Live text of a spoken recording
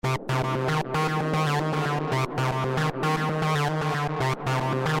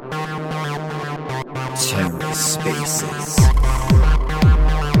TerraSpaces.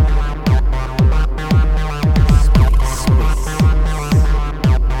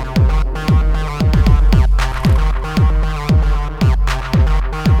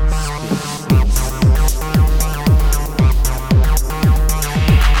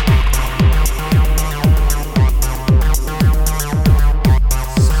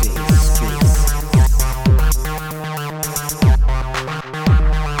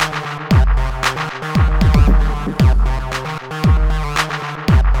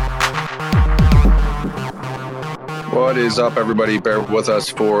 What is up, everybody? Bear with us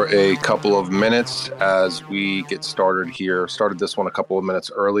for a couple of minutes as we get started here. Started this one a couple of minutes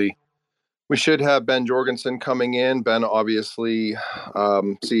early. We should have Ben Jorgensen coming in. Ben, obviously,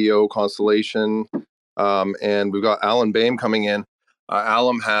 CEO Constellation, and we've got Alan Boehm coming in.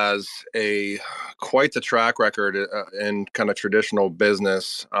 Alan has quite the track record in kind of traditional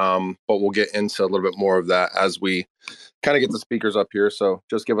business, but we'll get into a little bit more of that as we kind of get the speakers up here. So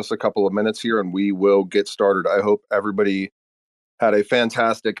just give us a couple of minutes here and we will get started. I hope everybody had a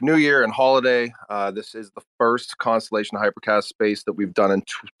fantastic New Year and holiday. This is the first Constellation Hypercast space that we've done in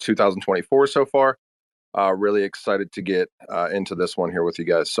 2024 so far. Really excited to get into this one here with you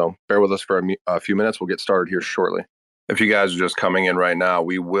guys. So bear with us for a few minutes. We'll get started here shortly. If you guys are just coming in right now,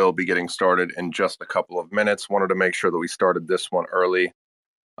 we will be getting started in just a couple of minutes. Wanted to make sure that we started this one early,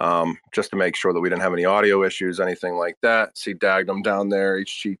 just to make sure that we didn't have any audio issues, anything like that. See Dagnum down there,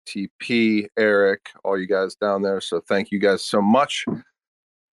 HGTP, Eric, all you guys down there. So thank you guys so much.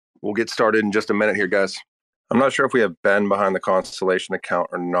 We'll get started in just a minute here, guys. I'm not sure if we have Ben behind the Constellation account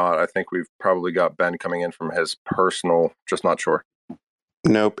or not. I think we've probably got Ben coming in from his personal, just not sure.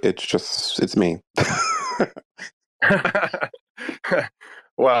 Nope, it's me.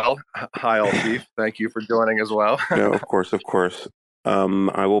 Well, hi all, Chief. Thank you for joining as well. No, of course.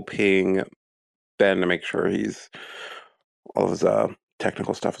 I will ping Ben to make sure all of his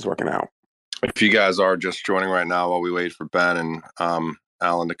technical stuff is working out. If you guys are just joining right now while we wait for Ben and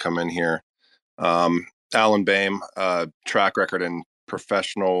Alan to come in here, Alan Boehm, track record in his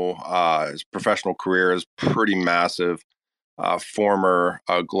professional career is pretty massive. Former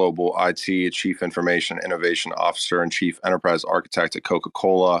global IT Chief Information Innovation Officer and Chief Enterprise Architect at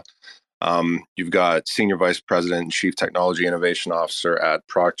Coca-Cola. You've got Senior Vice President and Chief Technology Innovation Officer at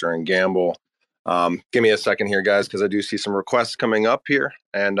Procter & Gamble. Give me a second here, guys, because I do see some requests coming up here.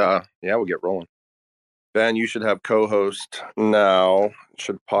 And we'll get rolling. Ben, you should have co-host now. It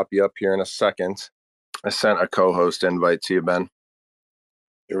should pop you up here in a second. I sent a co-host invite to you, Ben.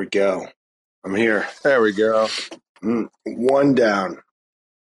 Here we go. I'm here. There we go. One down.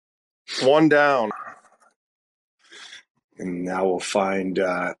 One down. And now we'll find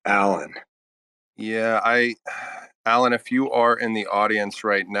Alan. Yeah, Alan, if you are in the audience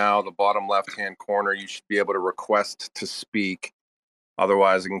right now, the bottom left-hand corner, you should be able to request to speak.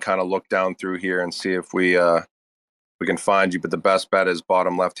 Otherwise, I can kind of look down through here and see if we can find you. But the best bet is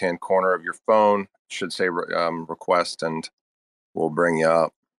bottom left-hand corner of your phone. It should say request, and we'll bring you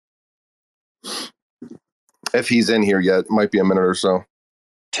up. If he's in here yet, it might be a minute or so.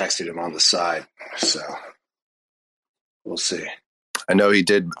 Texted him on the side, so we'll see. I know he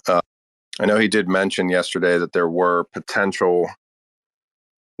did mention yesterday that there were potential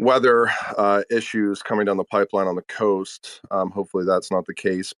weather issues coming down the pipeline on the coast. Hopefully that's not the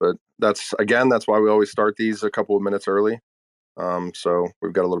case, but that's why we always start these a couple of minutes early. So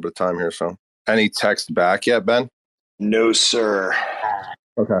we've got a little bit of time here. So any text back yet, Ben? No, sir.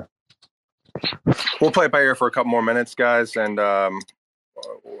 Okay. We'll play it by ear for a couple more minutes, guys. And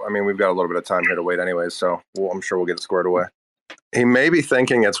we've got a little bit of time here to wait anyway, so I'm sure we'll get it squared away. He may be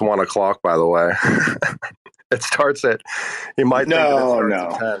thinking it's 1 o'clock, by the way. It starts at, he might think it starts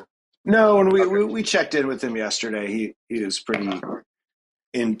at 10. No, when we checked in with him yesterday, he was pretty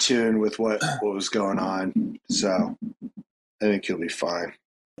in tune with what was going on. So I think he'll be fine.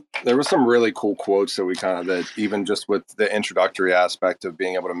 There were some really cool quotes that even just with the introductory aspect of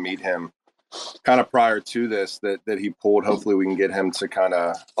being able to meet him kind of prior to this that he pulled. Hopefully we can get him to kind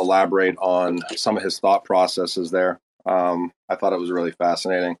of elaborate on some of his thought processes there. I thought it was really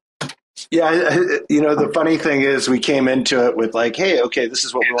fascinating. Yeah, the funny thing is we came into it with like, hey, okay, this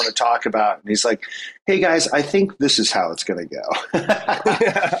is what we want to talk about. And he's like, hey, guys, I think this is how it's going to go.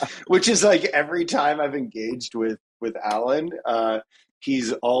 Yeah. Which is like every time I've engaged with Alan,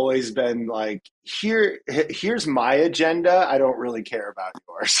 he's always been like, here's my agenda. I don't really care about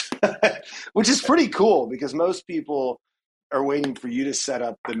yours, which is pretty cool because most people are waiting for you to set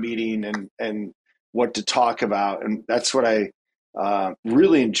up the meeting and what to talk about. And that's what I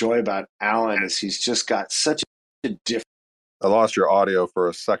really enjoy about Alan is he's just got such a different. I lost your audio for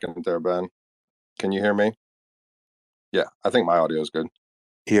a second there, Ben. Can you hear me? Yeah, I think my audio is good.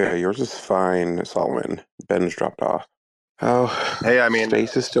 Yeah, yours is fine, Solomon. Ben's dropped off. Oh, Hey, I mean,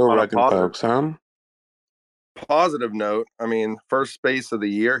 space is still on a rugging, folks, huh? positive note, I mean, first space of the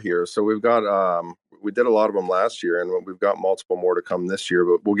year here. So we've got we did a lot of them last year, and we've got multiple more to come this year.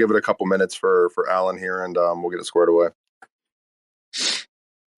 But we'll give it a couple minutes for Alan here, and we'll get it squared away.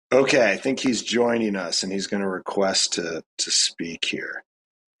 Okay, I think he's joining us, and he's going to request to speak here.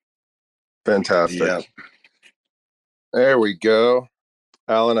 Fantastic. Yep. There we go.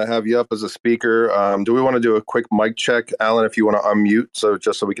 Alan, I have you up as a speaker. Do we want to do a quick mic check, Alan, if you want to unmute, so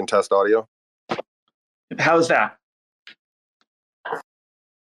just so we can test audio? How's that?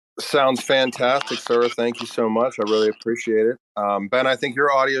 Sounds fantastic, sir. Thank you so much. I really appreciate it. Ben, I think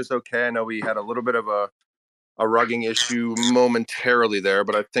your audio is okay. I know we had a little bit of a rugging issue momentarily there,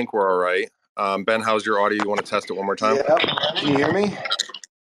 but I think we're all right. Ben, how's your audio? You want to test it one more time? Yep. Can you hear me?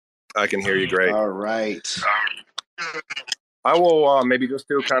 I can hear you great. All right. I will maybe just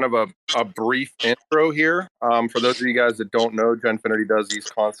do kind of a brief intro here. For those of you guys that don't know, Genfinity does these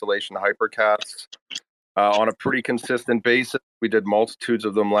Constellation Hypercats on a pretty consistent basis. We did multitudes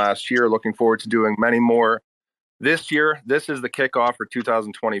of them last year. Looking forward to doing many more this year. This is the kickoff for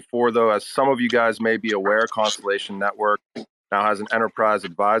 2024, though. As some of you guys may be aware, Constellation Network now has an enterprise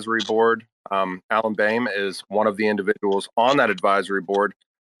advisory board. Alan Boehm is one of the individuals on that advisory board.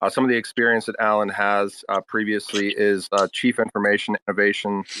 Some of the experience that Alan has previously is Chief Information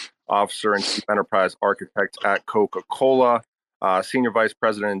Innovation Officer and Chief Enterprise Architect at Coca-Cola, Senior Vice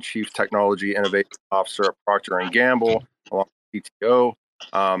President and Chief Technology Innovation Officer at Procter & Gamble, along with CTO,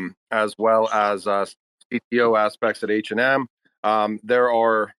 as well as CTO aspects at H&M. There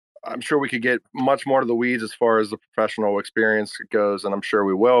are, I'm sure we could get much more to the weeds as far as the professional experience goes, and I'm sure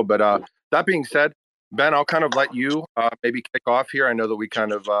we will. But that being said, Ben, I'll kind of let you maybe kick off here. I know that we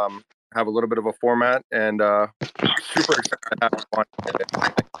kind of have a little bit of a format, and super excited to have you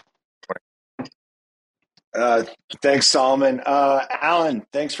on. Thanks, Solomon. Alan,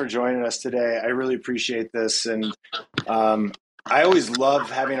 thanks for joining us today. I really appreciate this. And I always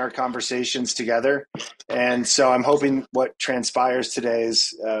love having our conversations together. And so I'm hoping what transpires today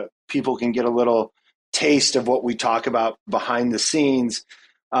is people can get a little taste of what we talk about behind the scenes.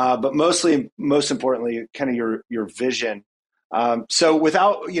 But most importantly, kind of your vision. So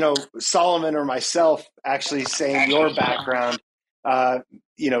without, Solomon or myself actually saying your background,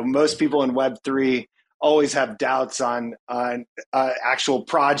 most people in Web3 always have doubts on actual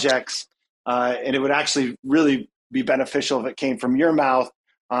projects. And it would actually really be beneficial if it came from your mouth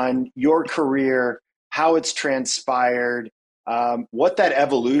on your career, how it's transpired, what that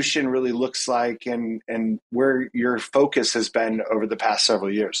evolution really looks like, and where your focus has been over the past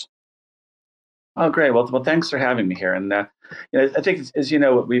several years. Oh, great. Well, thanks for having me here. And I think, as you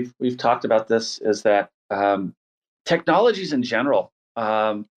know, what we've talked about this is that technologies in general,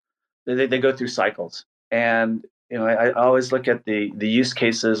 they go through cycles. And I always look at the use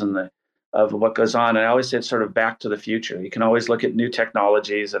cases and of what goes on, and I always say it's sort of back to the future. You can always look at new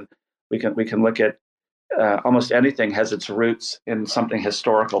technologies, and we can look at almost anything has its roots in something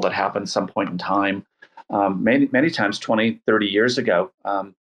historical that happened some point in time. Many times 20, 30 years ago,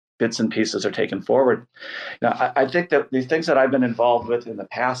 bits and pieces are taken forward. Now, I think that the things that I've been involved with in the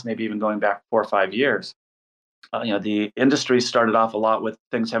past, maybe even going back 4 or 5 years, the industry started off a lot with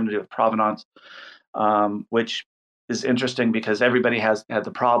things having to do with provenance, which is interesting because everybody had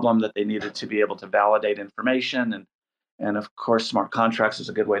the problem that they needed to be able to validate information, and of course, smart contracts is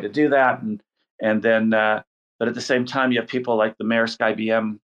a good way to do that. And then, but at the same time, you have people like the Maersk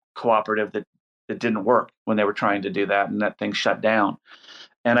IBM cooperative that didn't work when they were trying to do that, and that thing shut down.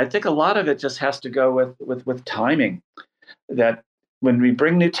 And I think a lot of it just has to go with timing. That when we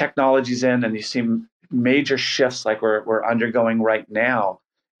bring new technologies in, and you see major shifts like we're undergoing right now,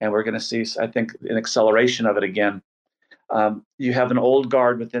 and we're going to see, I think, an acceleration of it again. You have an old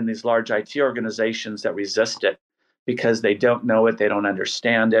guard within these large IT organizations that resist it because they don't know it, they don't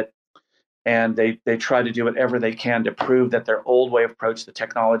understand it, and they try to do whatever they can to prove that their old way of approach, the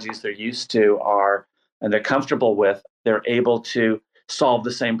technologies they're used to are, and they're comfortable with, they're able to solve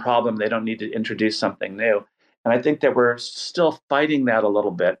the same problem. They don't need to introduce something new. And I think that we're still fighting that a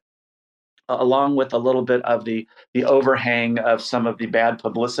little bit, along with a little bit of the overhang of some of the bad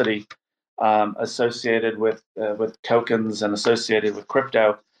publicity associated with tokens and associated with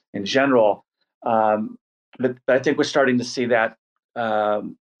crypto in general. But I think we're starting to see that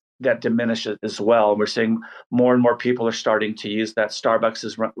that diminish as well. We're seeing more and more people are starting to use that. Starbucks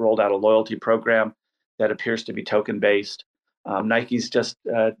has rolled out a loyalty program that appears to be token based. Nike's just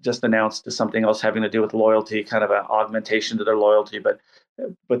announced something else having to do with loyalty, kind of an augmentation to their loyalty, but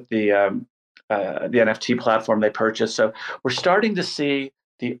the NFT platform they purchased. So we're starting to see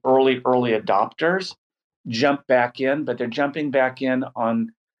the early adopters jump back in, but they're jumping back in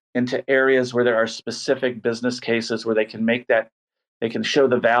into areas where there are specific business cases where they can show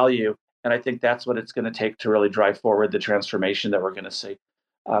the value. And I think that's what it's going to take to really drive forward the transformation that we're going to see.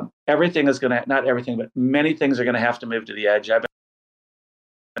 Everything is going to, not everything, but many things are going to have to move to the edge. I've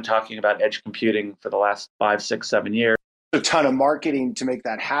been talking about edge computing for the last 5, 6, 7 years. A ton of marketing to make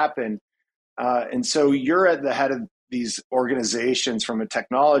that happen. And so you're at the head of these organizations from a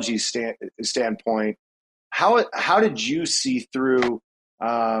technology standpoint. How did you see through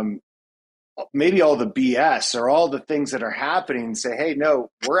maybe all the BS or all the things that are happening and say, hey, no,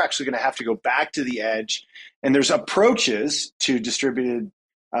 we're actually going to have to go back to the edge. And there's approaches to distributed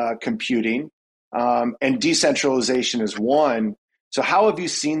computing, and decentralization is one. So how have you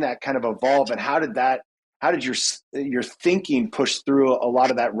seen that kind of evolve, and how did your thinking push through a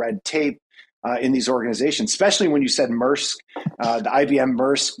lot of that red tape in these organizations, especially when you said Maersk, the IBM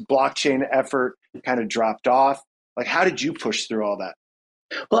Maersk blockchain effort kind of dropped off? Like, how did you push through all that?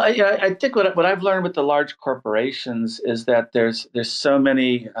 Well, I think what I've learned with the large corporations is that there's so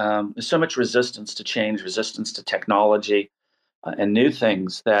much resistance to change, resistance to technology, and new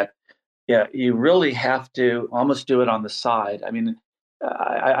things that you really have to almost do it on the side. I mean,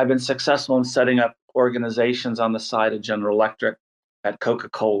 I've been successful in setting up organizations on the side of General Electric, at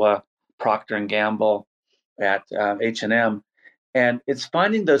Coca-Cola, Procter and Gamble, at H&M, and it's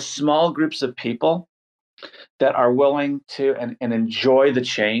finding those small groups of people that are willing to and enjoy the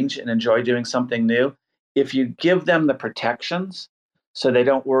change and enjoy doing something new. If you give them the protections so they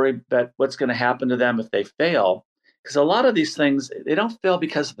don't worry about what's going to happen to them if they fail, because a lot of these things, they don't fail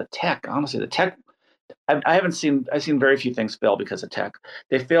because of the tech. Honestly, the tech, I've seen very few things fail because of tech.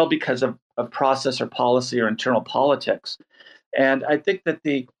 They fail because of process or policy or internal politics. And I think that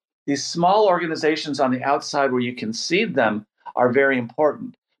these small organizations on the outside where you can seed them are very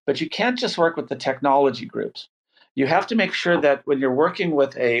important. But you can't just work with the technology groups. You have to make sure that when you're working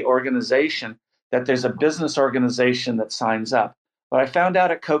with a organization, that there's a business organization that signs up. What I found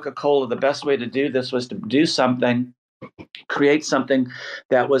out at Coca-Cola, the best way to do this was to do something, create something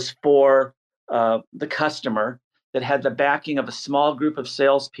that was for the customer, that had the backing of a small group of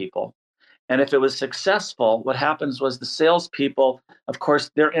salespeople. And if it was successful, what happens was the salespeople, of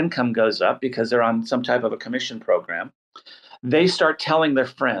course, their income goes up because they're on some type of a commission program. They start telling their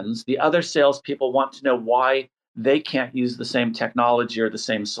friends. The other salespeople want to know why they can't use the same technology or the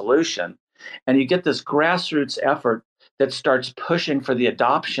same solution. And you get this grassroots effort that starts pushing for the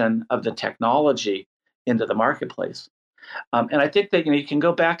adoption of the technology into the marketplace. And I think that you can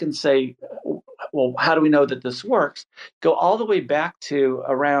go back and say, well, how do we know that this works? Go all the way back to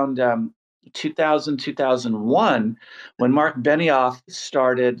around 2000, 2001, when Mark Benioff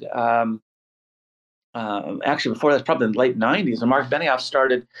started. Actually, before that's probably in the late 90s, when Mark Benioff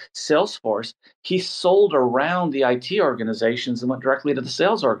started Salesforce, he sold around the IT organizations and went directly to the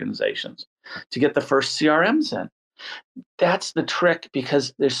sales organizations to get the first CRMs in. That's the trick,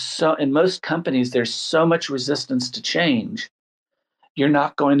 because in most companies, there's so much resistance to change. You're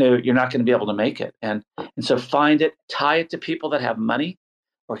not going to be able to make it. And so find it, tie it to people that have money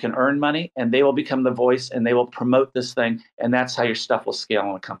or can earn money, and they will become the voice and they will promote this thing. And that's how your stuff will scale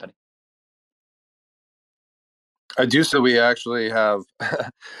in a company. I do. So we actually have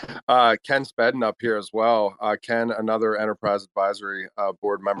Ken Spedden up here as well. Ken, another enterprise advisory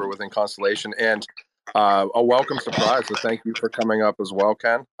board member within Constellation, and a welcome surprise. So thank you for coming up as well,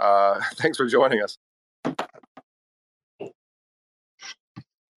 Ken. Thanks for joining us.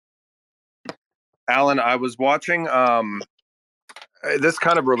 Alan, I was watching. This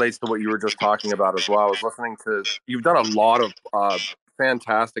kind of relates to what you were just talking about as well. I was listening to, you've done a lot of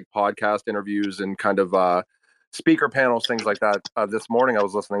fantastic podcast interviews and kind of speaker panels, things like that. This morning, I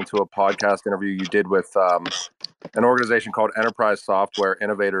was listening to a podcast interview you did with an organization called Enterprise Software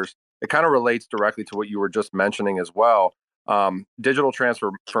Innovators. It kind of relates directly to what you were just mentioning as well. Digital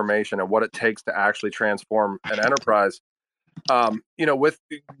transformation and what it takes to actually transform an enterprise. With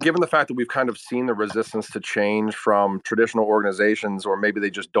given the fact that we've kind of seen the resistance to change from traditional organizations, or maybe they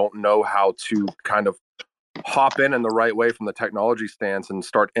just don't know how to kind of hop in the right way from the technology stance and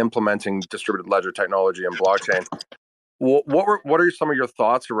start implementing distributed ledger technology and blockchain. What are some of your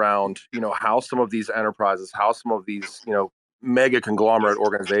thoughts around, how some of these enterprises, how some of these, mega conglomerate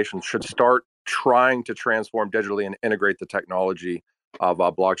organizations should start trying to transform digitally and integrate the technology of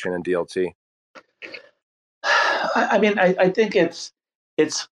blockchain and DLT? I mean, I think it's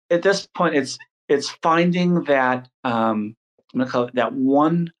at this point, it's finding that I'm going to call it that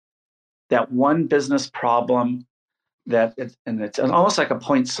one business problem it's almost like a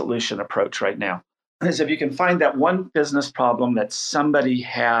point solution approach right now. Is if you can find that one business problem that somebody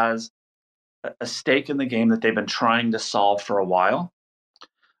has a stake in the game that they've been trying to solve for a while,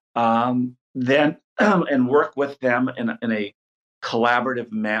 then and work with them in a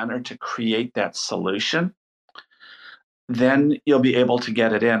collaborative manner to create that solution, then you'll be able to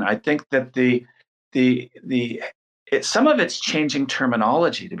get it in. I think that some of it's changing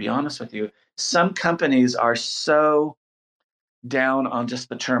terminology, to be honest with you. Some companies are so down on just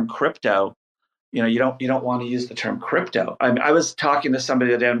the term crypto. You don't want to use the term crypto. I was talking to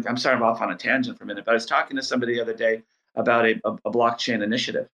somebody the other day. I'm sorry, I'm off on a tangent for a minute, but I was talking to somebody the other day about a blockchain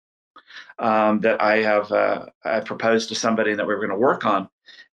initiative that I proposed to somebody that we were going to work on.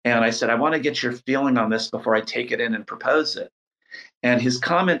 And I said, I want to get your feeling on this before I take it in and propose it. And his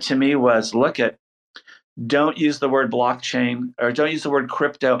comment to me was, don't use the word blockchain, or don't use the word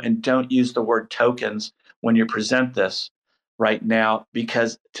crypto, and don't use the word tokens when you present this right now,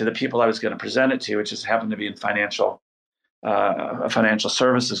 because to the people I was going to present it to, which just happened to be in a financial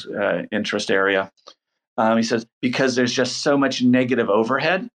services interest area, he says, because there's just so much negative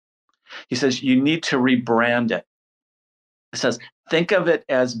overhead. He says, you need to rebrand it. He says, think of it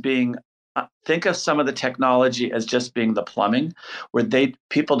as being, think of some of the technology as just being the plumbing, where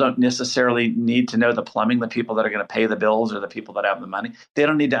people don't necessarily need to know the plumbing. The people that are going to pay the bills or the people that have the money, they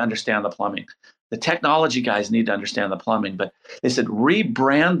don't need to understand the plumbing. The technology guys need to understand the plumbing. But they said,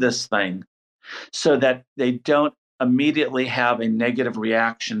 rebrand this thing so that they don't immediately have a negative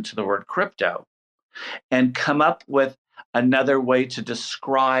reaction to the word crypto, and come up with another way to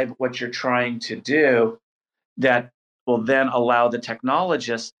describe what you're trying to do that will then allow the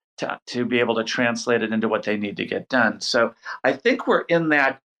technologists to be able to translate it into what they need to get done. So I think we're in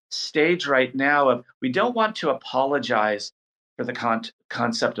that stage right now of, we don't want to apologize for the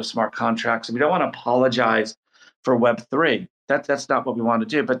concept of smart contracts. And we don't want to apologize for Web3. That's not what we want to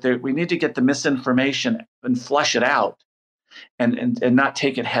do. But we need to get the misinformation and flush it out, and not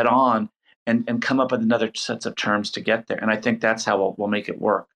take it head on, and come up with another sets of terms to get there. And I think that's how we'll make it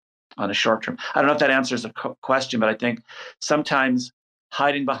work on a short term. I don't know if that answers the question, but I think sometimes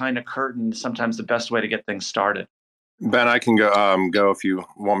hiding behind a curtain is sometimes the best way to get things started. Ben, I can go if you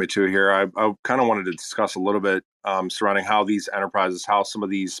want me to here. I kind of wanted to discuss a little bit surrounding how these enterprises, how some of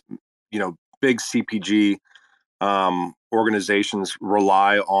these, big CPG organizations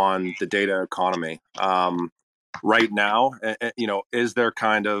rely on the data economy. Right now, is there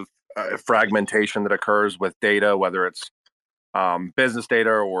kind of fragmentation that occurs with data, whether it's business data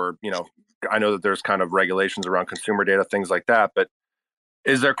or, I know that there's kind of regulations around consumer data, things like that, but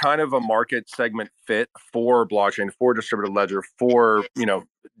is there kind of a market segment fit for blockchain, for distributed ledger, for,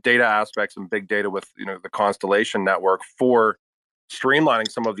 data aspects and big data with, the Constellation network, for streamlining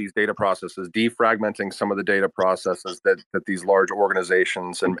some of these data processes, defragmenting some of the data processes that these large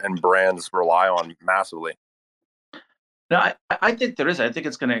organizations and brands rely on massively? No, I think there is. I think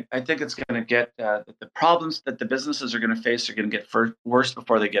it's going to get the problems that the businesses are going to face are going to get worse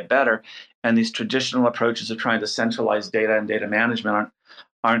before they get better, and these traditional approaches of trying to centralize data and data management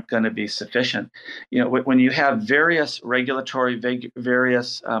aren't going to be sufficient. When you have various regulatory,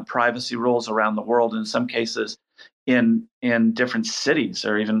 various privacy rules around the world, in some cases in different cities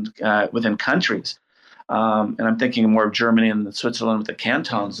or even within countries, and I'm thinking more of Germany and Switzerland with the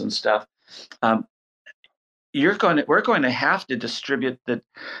cantons and stuff. We're going to have to distribute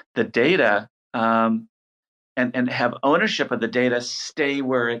the data, and have ownership of the data stay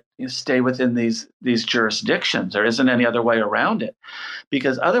within these jurisdictions. There isn't any other way around it,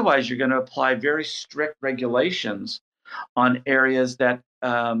 because otherwise you're going to apply very strict regulations on areas that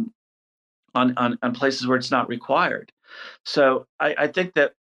on places where it's not required. So I think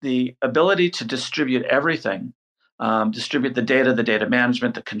that the ability to distribute everything, distribute the data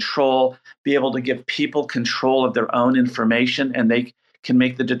management, the control, be able to give people control of their own information, and they can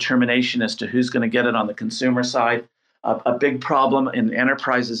make the determination as to who's going to get it on the consumer side. A big problem in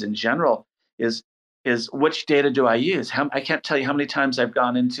enterprises in general is which data do I use? I can't tell you how many times I've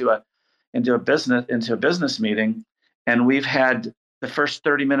gone into a business meeting, and we've had the first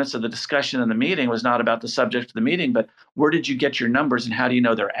 30 minutes of the discussion in the meeting was not about the subject of the meeting, but where did you get your numbers and how do you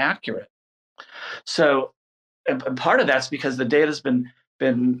know they're accurate? So, and part of that's because the data's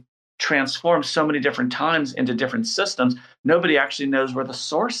been transformed so many different times into different systems. Nobody actually knows where the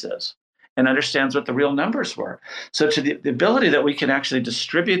source is and understands what the real numbers were. So to the ability that we can actually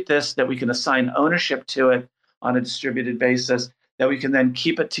distribute this, that we can assign ownership to it on a distributed basis, that we can then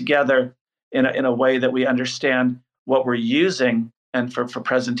keep it together in a way that we understand what we're using and for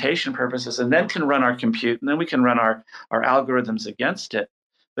presentation purposes, and then can run our compute, and then we can run our algorithms against it,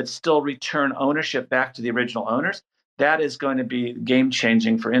 but still return ownership back to the original owners, that is going to be game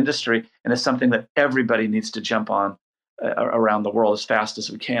changing for industry, and is something that everybody needs to jump on around the world as fast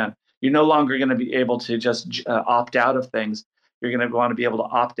as we can. You're no longer going to be able to just opt out of things. You're going to want to be able to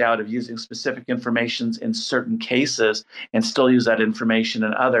opt out of using specific information in certain cases and still use that information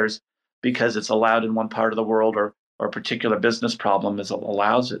in others because it's allowed in one part of the world, or a particular business problem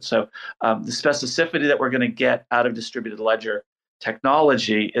allows it. So the specificity that we're going to get out of distributed ledger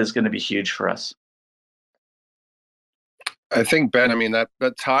technology is going to be huge for us. I think, Ben, I mean, that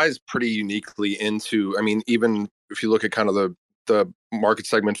ties pretty uniquely into, I mean, even if you look at kind of the market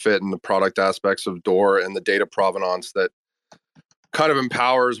segment fit and the product aspects of Door and the data provenance that kind of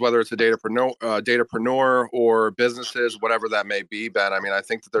empowers, whether it's a datapreneur or businesses, whatever that may be, Ben. I mean, I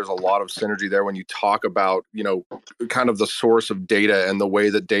think that there's a lot of synergy there when you talk about, kind of the source of data and the way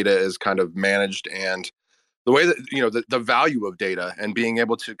that data is kind of managed, and the way that, the value of data, and being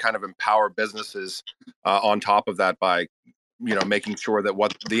able to kind of empower businesses on top of that by, making sure that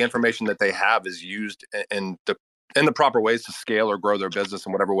what the information that they have is used in the proper ways to scale or grow their business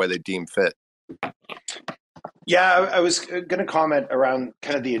in whatever way they deem fit. Yeah, I was going to comment around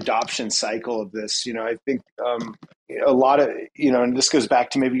kind of the adoption cycle of this. I think a lot of, and this goes back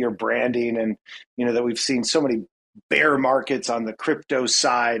to maybe your branding, and, that we've seen so many bear markets on the crypto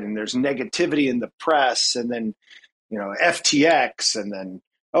side, and there's negativity in the press, and then, FTX, and then,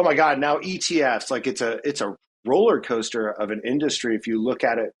 oh my God, now ETFs. Like it's a roller coaster of an industry if you look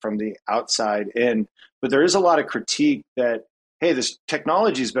at it from the outside in. But there is a lot of critique that, hey, this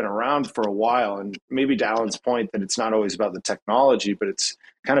technology has been around for a while, and maybe to Alan's point that it's not always about the technology, but it's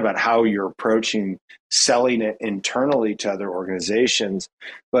kind of about how you're approaching selling it internally to other organizations.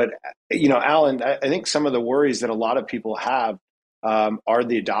 But, Alan, I think some of the worries that a lot of people have are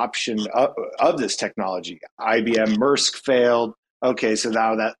the adoption of this technology. IBM Maersk failed. Okay, so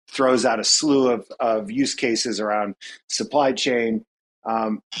now that throws out a slew of use cases around supply chain.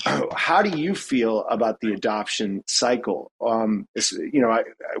 How do you feel about the adoption cycle?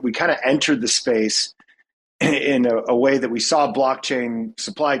 We kind of entered the space in a way that we saw blockchain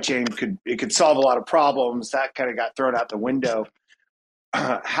supply chain could solve a lot of problems. That kind of got thrown out the window.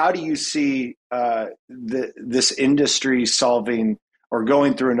 How do you see this industry solving or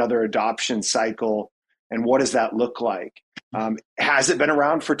going through another adoption cycle, and what does that look like? Has it been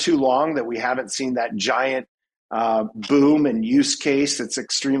around for too long that we haven't seen that giant boom and use case that's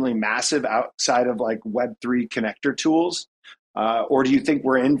extremely massive outside of like Web3 connector tools? Or do you think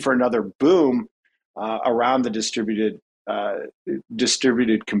we're in for another boom around the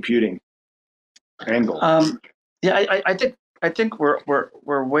distributed computing angle? I think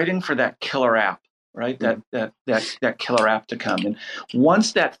we're waiting for that killer app, right? That killer app to come. And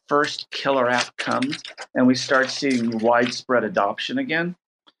once that first killer app comes and we start seeing widespread adoption again,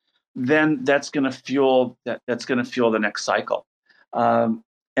 then that's going to fuel the next cycle. And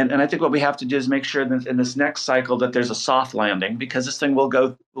I think what we have to do is make sure that in this next cycle that there's a soft landing, because this thing will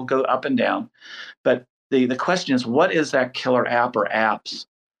go up and down. But the question is, what is that killer app or apps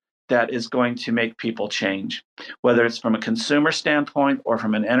that is going to make people change, whether it's from a consumer standpoint or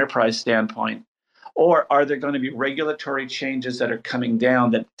from an enterprise standpoint? Or are there going to be regulatory changes that are coming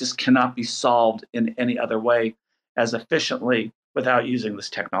down that just cannot be solved in any other way as efficiently without using this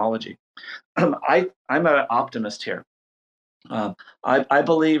technology? I'm an optimist here. I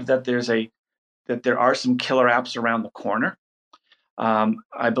believe that there are some killer apps around the corner.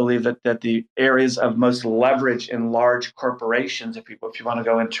 I believe that the areas of most leverage in large corporations, if you want to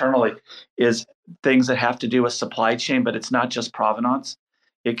go internally, is things that have to do with supply chain, but it's not just provenance.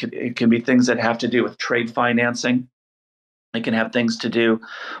 It can be things that have to do with trade financing. It can have things to do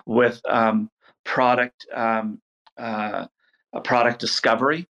with product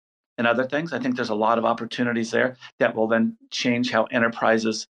discovery and other things. I think there's a lot of opportunities there that will then change how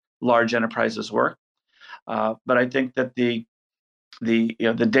large enterprises work. But I think that the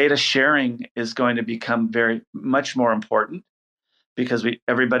data sharing is going to become very much more important, because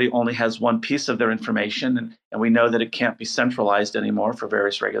everybody only has one piece of their information, and we know that it can't be centralized anymore for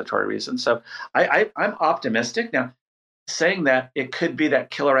various regulatory reasons. So I'm optimistic. Now, saying that, it could be that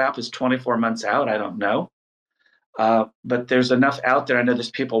killer app is 24 months out. I don't know. But there's enough out there. I know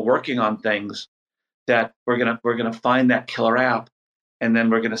there's people working on things that we're gonna find that killer app, and then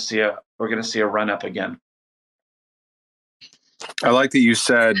we're gonna see a run up again. I like that you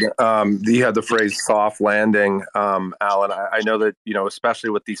said you had the phrase soft landing, Alan. I know that,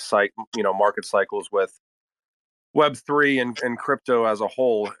 especially with these market cycles with Web3 and crypto as a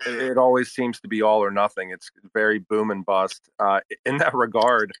whole, it always seems to be all or nothing. It's very boom and bust. In that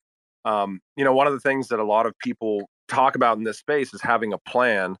regard, one of the things that a lot of people talk about in this space is having a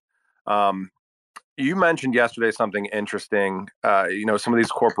plan. You mentioned yesterday something interesting. Some of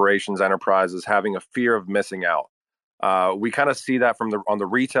these corporations, enterprises having a fear of missing out. We kind of see that on the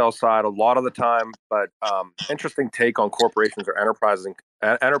retail side a lot of the time, but interesting take on corporations or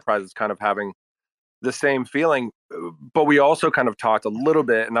enterprises kind of having the same feeling. But we also kind of talked a little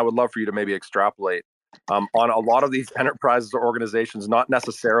bit, and I would love for you to maybe extrapolate on a lot of these enterprises or organizations not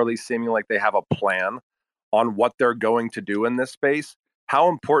necessarily seeming like they have a plan on what they're going to do in this space. How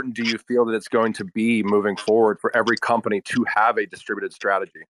important do you feel that it's going to be moving forward for every company to have a distributed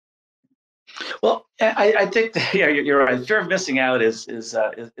strategy? Well, I think that, yeah, you're right. Fear of missing out is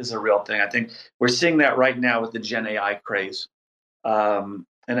a real thing. I think we're seeing that right now with the Gen AI craze, and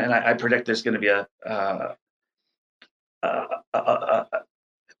I predict there's going to be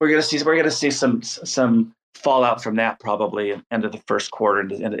we're going to see some fallout from that probably at end of the first quarter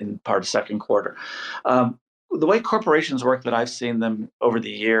and in part of second quarter. The way corporations work that I've seen them over the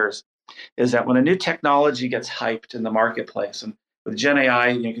years is that when a new technology gets hyped in the marketplace, and with Gen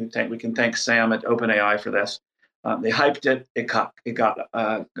AI, we can thank Sam at OpenAI for this. They hyped it. It got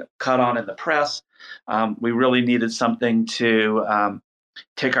caught on in the press. We really needed something to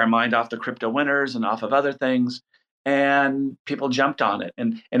take our mind off the crypto winners and off of other things, and people jumped on it,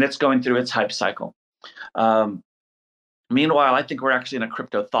 and it's going through its hype cycle. Meanwhile, I think we're actually in a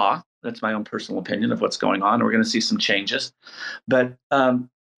crypto thaw. That's my own personal opinion of what's going on. We're going to see some changes, but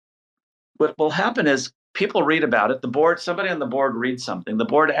what will happen is people read about it. Somebody on the board reads something. The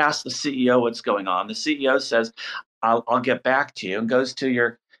board asks the CEO what's going on. The CEO says, "I'll get back to you," and goes to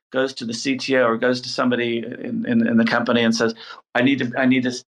the CTO or goes to somebody in the company and says, I need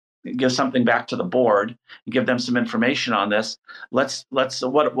to give something back to the board and give them some information on this. What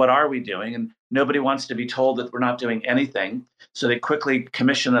are we doing?" And nobody wants to be told that we're not doing anything. So they quickly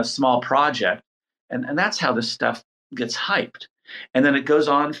commission a small project. And that's how this stuff gets hyped. And then it goes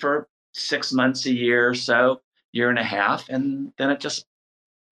on for 6 months, a year or so, year and a half, and then it just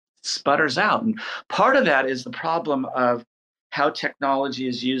sputters out. And part of that is the problem of how technology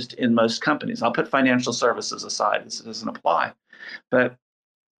is used in most companies. I'll put financial services aside. This doesn't apply. But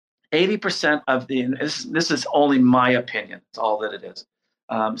 80% of this is only my opinion. It's all that it is.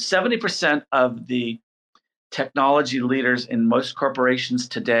 70% of the technology leaders in most corporations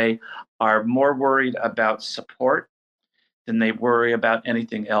today are more worried about support than they worry about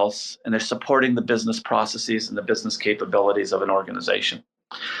anything else. And they're supporting the business processes and the business capabilities of an organization.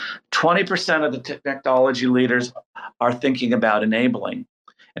 20% of the technology leaders are thinking about enabling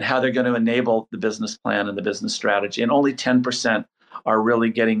and how they're going to enable the business plan and the business strategy. And only 10% are really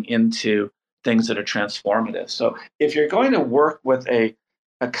getting into things that are transformative. So if you're going to work with a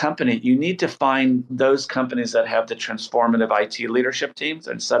company, you need to find those companies that have the transformative IT leadership teams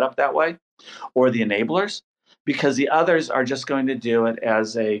and set up that way, or the enablers, because the others are just going to do it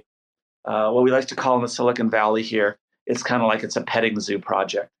as what we like to call in the Silicon Valley here. It's kind of like it's a petting zoo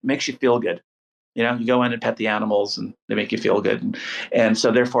project. It makes you feel good. You go in and pet the animals and they make you feel good. And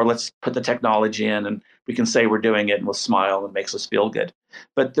so therefore, let's put the technology in and we can say we're doing it and we'll smile and it makes us feel good.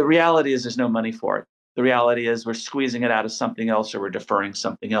 But the reality is there's no money for it. The reality is we're squeezing it out of something else or we're deferring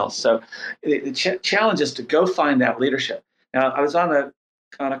something else. So the challenge is to go find that leadership. Now, I was on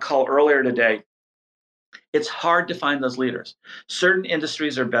a call earlier today. It's hard to find those leaders. Certain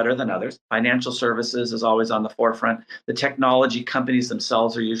industries are better than others. Financial services is always on the forefront. The technology companies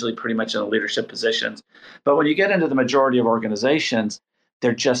themselves are usually pretty much in the leadership positions. But when you get into the majority of organizations,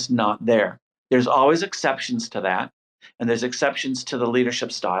 they're just not there. There's always exceptions to that, and there's exceptions to the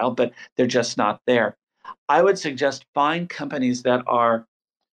leadership style, but they're just not there. I would suggest find companies that are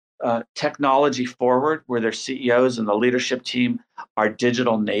technology forward, where their CEOs and the leadership team are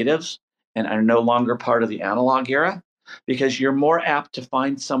digital natives and are no longer part of the analog era, because you're more apt to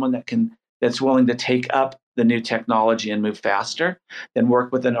find someone that's willing to take up the new technology and move faster than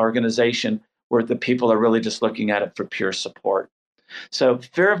work with an organization where the people are really just looking at it for pure support. So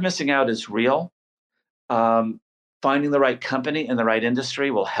fear of missing out is real. Finding the right company in the right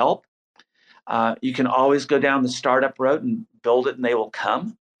industry will help. You can always go down the startup road and build it and they will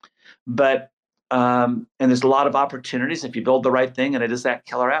come. But and there's a lot of opportunities. If you build the right thing and it is that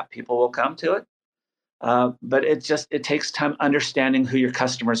killer app, people will come to it. But it takes time understanding who your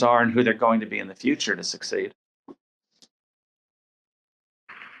customers are and who they're going to be in the future to succeed.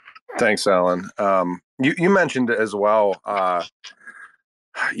 Thanks, Alan. You mentioned as well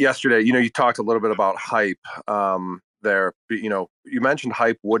yesterday. You talked a little bit about hype there. You mentioned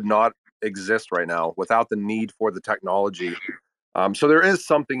hype would not exist right now without the need for the technology. So there is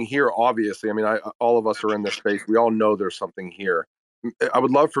something here, obviously. I mean, all of us are in this space. We all know there's something here. I would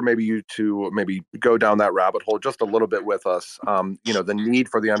love for maybe you to maybe go down that rabbit hole just a little bit with us. The need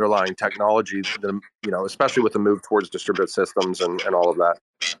for the underlying technology, especially with the move towards distributed systems and all of that.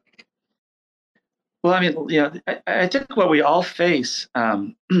 Well, I mean, I think what we all face,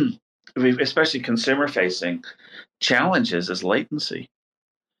 especially consumer-facing challenges, is latency.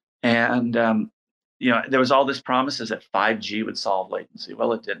 And there was all this promises that 5G would solve latency.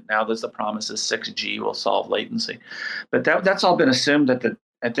 Well, it didn't. Now there's the promises 6G will solve latency, but that's all been assumed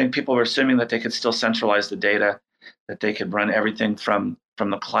I think people were assuming that they could still centralize the data, that they could run everything from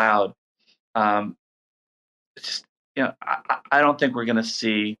the cloud. It's just, I don't think we're going to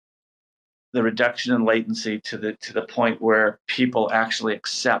see the reduction in latency to the point where people actually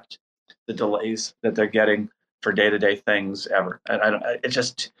accept the delays that they're getting for day-to-day things ever. It's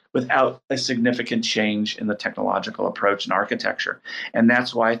just without a significant change in the technological approach and architecture. And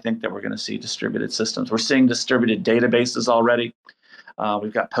that's why I think that we're going to see distributed systems. We're seeing distributed databases already.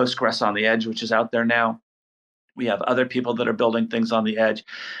 We've got Postgres on the edge, which is out there now. We have other people that are building things on the edge.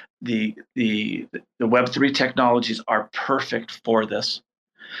 The Web3 technologies are perfect for this.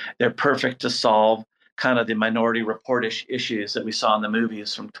 They're perfect to solve kind of the minority report issues that we saw in the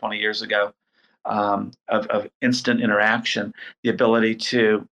movies from 20 years ago, of instant interaction, the ability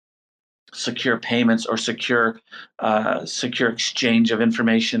to secure payments or secure exchange of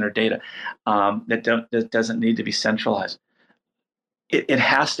information or data that doesn't need to be centralized. It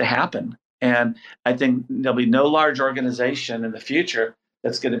has to happen. And I think there'll be no large organization in the future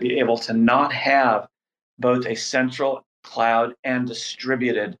that's going to be able to not have both a central cloud and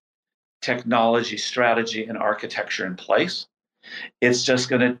distributed technology strategy and architecture in place. It's just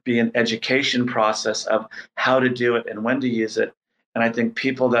going to be an education process of how to do it and when to use it. And I think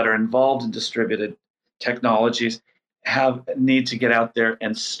people that are involved in distributed technologies need to get out there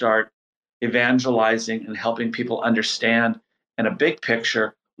and start evangelizing and helping people understand in a big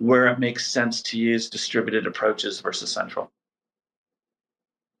picture where it makes sense to use distributed approaches versus central.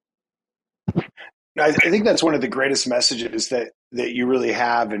 I think that's one of the greatest messages that you really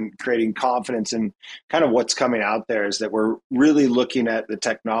have in creating confidence in kind of what's coming out there, is that we're really looking at the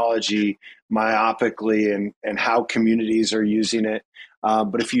technology myopically and how communities are using it.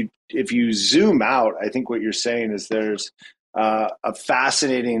 But if you zoom out, I think what you're saying is there's a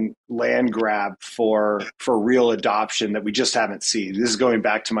fascinating land grab for real adoption that we just haven't seen. This is going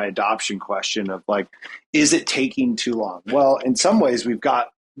back to my adoption question of like, is it taking too long? Well, in some ways, we've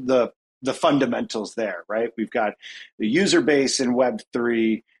got the fundamentals there, right? We've got the user base in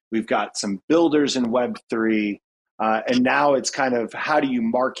Web3, we've got some builders in Web3, and now it's kind of how do you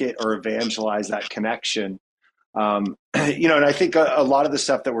market or evangelize that connection? And I think a lot of the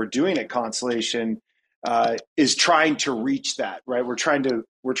stuff that we're doing at Constellation is trying to reach that, right? We're trying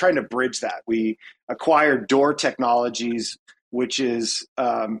to bridge that. We acquired Door Technologies, which is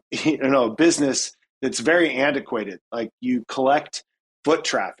a business that's very antiquated. Like, you collect foot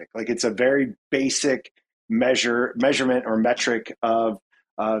traffic. Like, it's a very basic measurement or metric of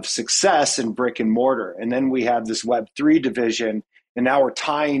success in brick and mortar. And then we have this Web3 division, and now we're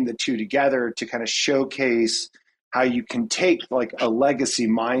tying the two together to kind of showcase how you can take like a legacy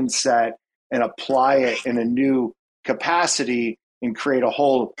mindset and apply it in a new capacity and create a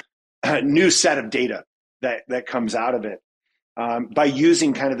whole new set of data that comes out of it by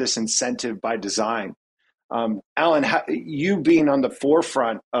using kind of this incentive by design. Alan, you being on the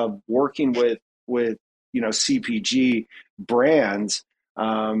forefront of working with CPG brands,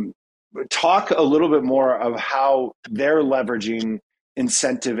 talk a little bit more of how they're leveraging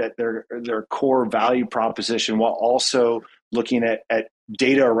incentive at their core value proposition while also looking at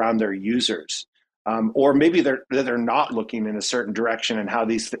data around their users, or maybe they're not looking in a certain direction, and how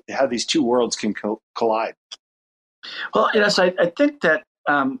these two worlds can collide. Well, yes, I think that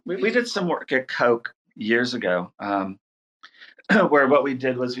we did some work at Coke years ago, where what we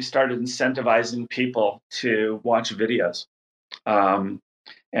did was we started incentivizing people to watch videos, and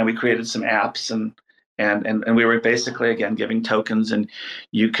we created some apps, and we were basically, again, giving tokens, and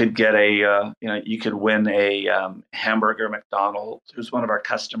you could get you could win a hamburger at McDonald's, who's one of our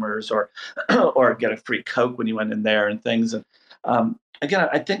customers, or get a free Coke when you went in there and things. And again,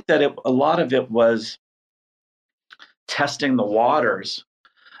 I think that a lot of it was testing the waters.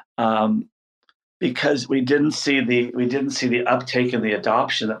 Because we didn't see the uptake and the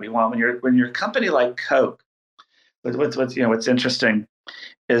adoption that we want. When you're a company like Coke, what's interesting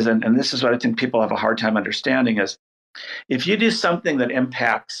is, and this is what I think people have a hard time understanding, is if you do something that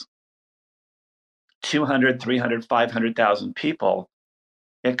impacts 200, 300, 500,000 people,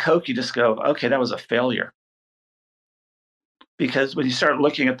 at Coke, you just go, okay, that was a failure. Because when you start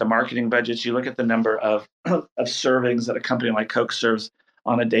looking at the marketing budgets, you look at the number of servings that a company like Coke serves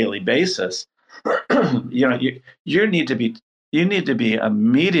on a daily basis. You need to be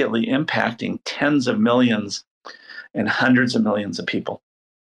immediately impacting tens of millions and hundreds of millions of people.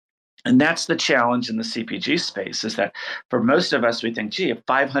 And that's the challenge in the CPG space, is that for most of us, we think, gee, if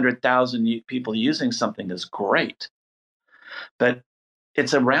 500,000 people using something is great. But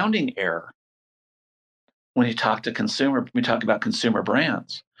it's a rounding error when you talk about consumer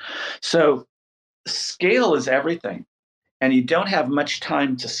brands. So scale is everything. And you don't have much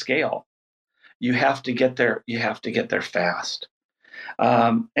time to scale. You have to get there. You have to get there fast.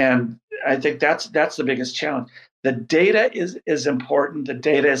 And I think that's the biggest challenge. The data is important. The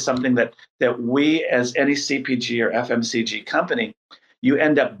data is something that we, as any CPG or FMCG company, you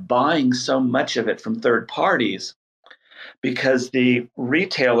end up buying so much of it from third parties because the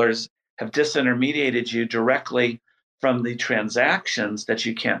retailers have disintermediated you directly from the transactions that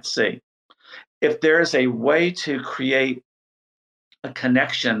you can't see. If there is a way to create a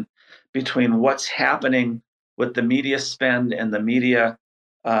connection between what's happening with the media spend and the media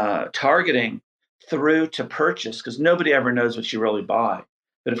targeting through to purchase, because nobody ever knows what you really buy.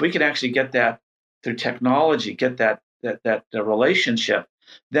 But if we can actually get that through technology, get that relationship,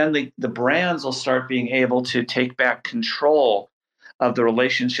 then the brands will start being able to take back control of the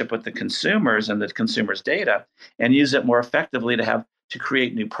relationship with the consumers and the consumers' data and use it more effectively to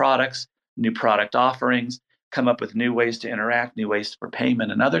create new products, new product offerings, come up with new ways to interact, new ways for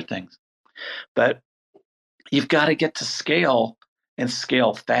payment and other things. But you've got to get to scale and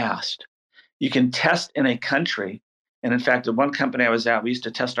scale fast. You can test in a country. And in fact, at one company I was at, we used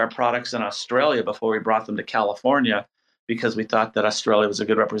to test our products in Australia before we brought them to California because we thought that Australia was a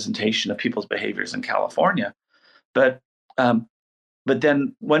good representation of people's behaviors in California. But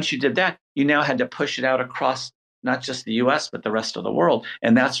then once you did that, you now had to push it out across not just the US, but the rest of the world.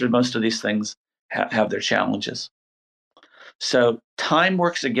 And that's where most of these things have their challenges. So time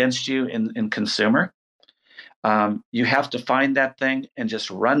works against you in consumer. You have to find that thing and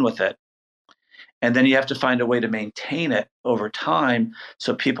just run with it. And then you have to find a way to maintain it over time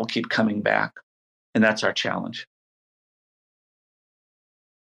so people keep coming back. And that's our challenge.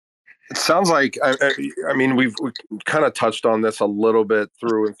 It sounds like, I mean, we kind of touched on this a little bit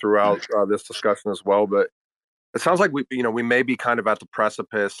through and throughout this discussion as well, but it sounds like we may be kind of at the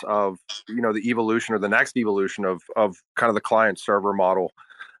precipice of, the evolution or the next evolution of kind of the client server model.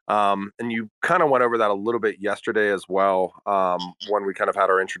 And you kind of went over that a little bit yesterday as well, when we kind of had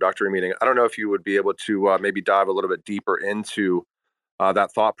our introductory meeting. I don't know if you would be able to maybe dive a little bit deeper into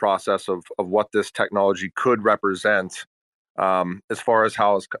that thought process of what this technology could represent, as far as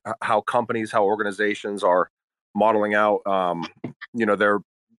how companies, how organizations are modeling out,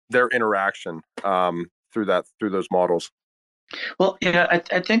 their interaction through those models. Well, I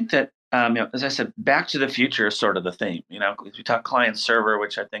think that as I said, Back to the Future is sort of the theme. We talk client server,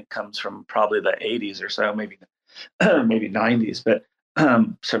 which I think comes from probably the 80s or so, maybe 90s, but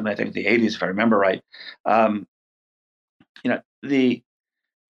certainly I think the 80s, if I remember right.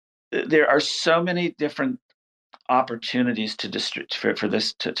 There are so many different opportunities for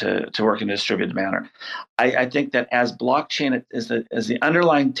this to work in a distributed manner. I think that as blockchain as the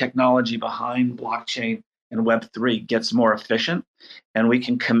underlying technology behind blockchain and Web3 gets more efficient, and we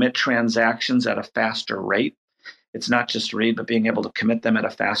can commit transactions at a faster rate. It's not just read, but being able to commit them at a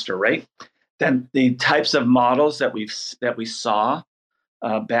faster rate. Then the types of models that we saw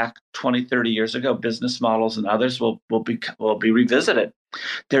back 20, 30 years ago, business models and others will be revisited.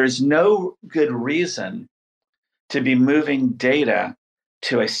 There is no good reason to be moving data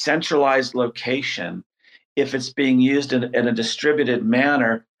to a centralized location if it's being used in a distributed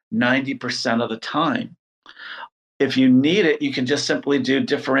manner 90% of the time. If you need it, you can just simply do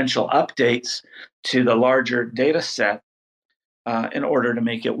differential updates to the larger data set in order to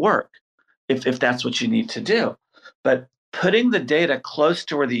make it work, if that's what you need to do. But putting the data close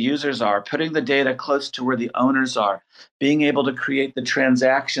to where the users are, putting the data close to where the owners are, being able to create the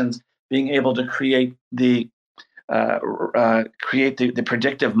transactions, being able to create the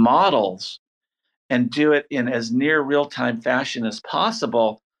predictive models and do it in as near real-time fashion as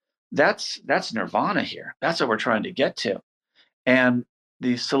possible, that's nirvana here. That's what we're trying to get to. And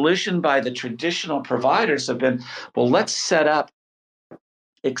the solution by the traditional providers have been, well, let's set up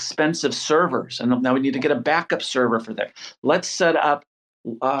expensive servers, and now we need to get a backup server for that. Let's set up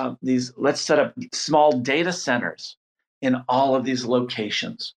small data centers in all of these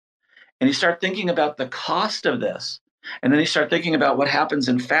locations. And you start thinking about the cost of this, and then you start thinking about what happens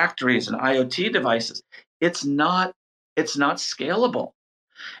in factories and IoT devices. It's not scalable.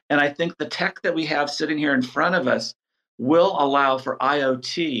 And I think the tech that we have sitting here in front of us will allow for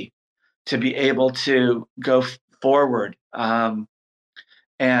IoT to be able to go forward and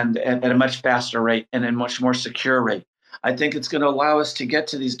at a much faster rate and a much more secure rate. I think it's going to allow us to get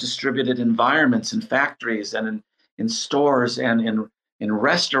to these distributed environments in factories and in stores and in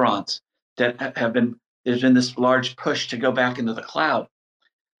restaurants that have been, there's been this large push to go back into the cloud.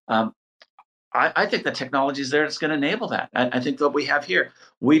 Um, I think the technology is there that's going to enable that. I think what we have here,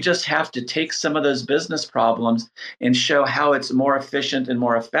 we just have to take some of those business problems and show how it's more efficient and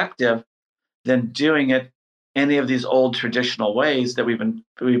more effective than doing it any of these old traditional ways that we've been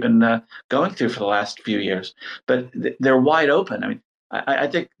going through for the last few years. But they're wide open. I mean, I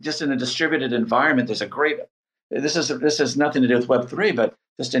think just in a distributed environment, there's a great. This has nothing to do with Web3, but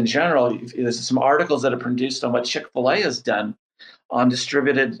just in general, there's some articles that are produced on what Chick-fil-A has done on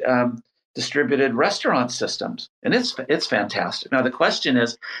distributed restaurant systems, and it's fantastic. Now the question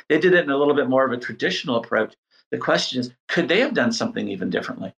is, they did it in a little bit more of a traditional approach. The question is, could they have done something even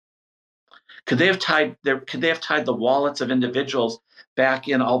differently? Could they have tied the wallets of individuals back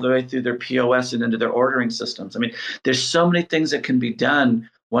in all the way through their POS and into their ordering systems? I mean, there's so many things that can be done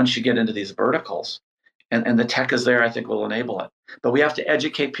once you get into these verticals. And the tech is there, I think, will enable it. But we have to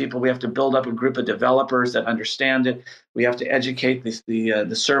educate people. We have to build up a group of developers that understand it. We have to educate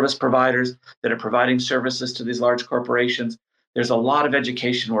the service providers that are providing services to these large corporations. There's a lot of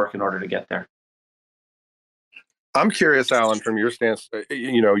education work in order to get there. I'm curious, Alan, from your stance,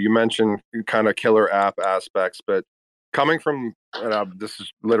 you mentioned kind of killer app aspects, but coming from, this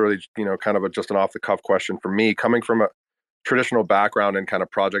is literally, kind of just an off the cuff question for me, coming from a traditional background in kind of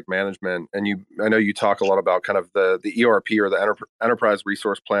project management. And I know you talk a lot about kind of the ERP or the enterprise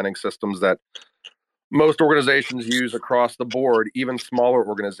resource planning systems that most organizations use across the board, even smaller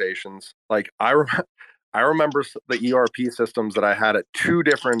organizations. Like I remember the ERP systems that I had at two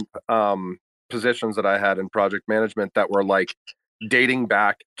different positions that I had in project management that were like dating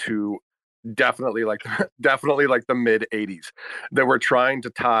back to definitely like the mid 80s, that were trying to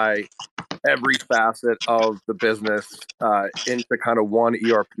tie every facet of the business into kind of one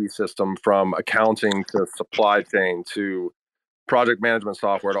ERP system, from accounting to supply chain to project management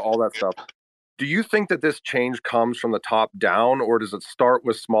software to all that stuff. Do you think that this change comes from the top down, or does it start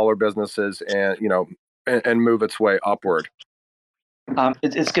with smaller businesses and and move its way upward?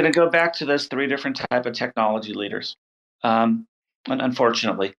 It's going to go back to those three different type of technology leaders. And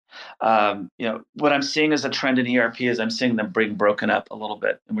unfortunately, what I'm seeing as a trend in ERP is I'm seeing them being broken up a little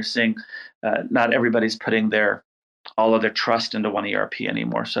bit, and we're seeing not everybody's putting all of their trust into one ERP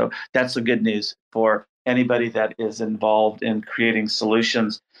anymore. So that's the good news for anybody that is involved in creating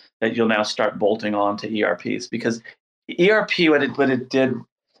solutions that you'll now start bolting on to ERPs, because ERP, what it did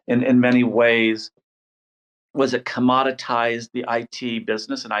in many ways was it commoditized the IT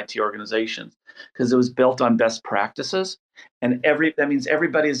business and IT organizations, because it was built on best practices, and that means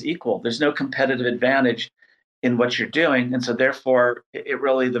everybody is equal. There's no competitive advantage in what you're doing, and so therefore, it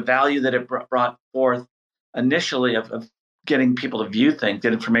really, the value that it brought forth initially of getting people to view things,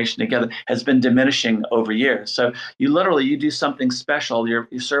 get information together, has been diminishing over years. So you do something special. Your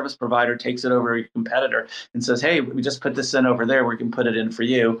service provider takes it over your competitor and says, "Hey, we just put this in over there. We can put it in for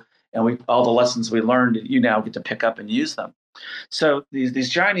you." And all the lessons we learned, you now get to pick up and use them. So these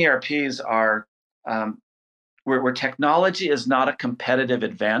giant ERPs are where technology is not a competitive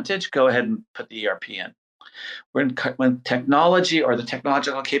advantage. Go ahead and put the ERP in. When technology or the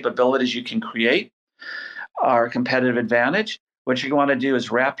technological capabilities you can create are a competitive advantage, what you want to do is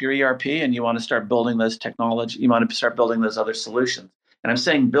wrap your ERP, and you want to start building those technology. You want to start building those other solutions. And I'm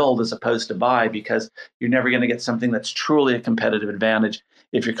saying build as opposed to buy, because you're never going to get something that's truly a competitive advantage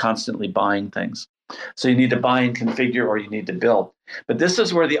if you're constantly buying things. So you need to buy and configure, or you need to build. But this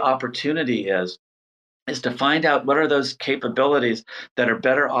is where the opportunity is to find out what are those capabilities that are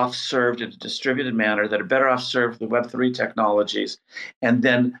better off served in a distributed manner, that are better off served with Web3 technologies, and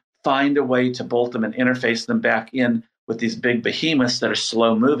then find a way to bolt them and interface them back in with these big behemoths that are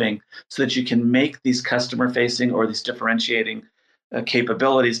slow moving, so that you can make these customer facing or these differentiating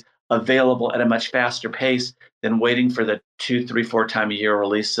capabilities available at a much faster pace than waiting for the 2, 3, 4 time a year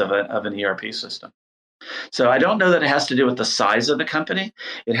release of an ERP system. So I don't know that it has to do with the size of the company.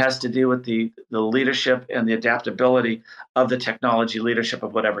 It has to do with the leadership and the adaptability of the technology leadership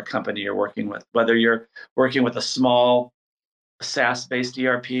of whatever company you're working with. Whether you're working with a small SaaS-based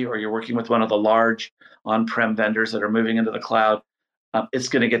ERP, or you're working with one of the large on-prem vendors that are moving into the cloud, it's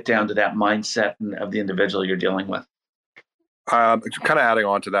going to get down to that mindset of the individual you're dealing with. Kind of adding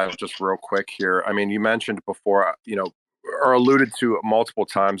on to that just real quick here. I mean, you mentioned before, or alluded to multiple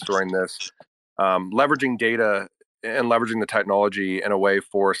times during this, leveraging data and leveraging the technology in a way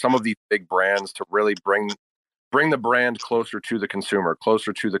for some of these big brands to really bring the brand closer to the consumer,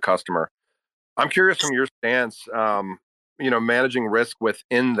 closer to the customer. I'm curious from your stance, managing risk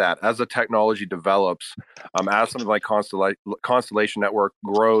within that as the technology develops, as something like Constellation Network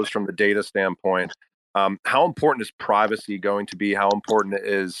grows from the data standpoint. How important is privacy going to be? How important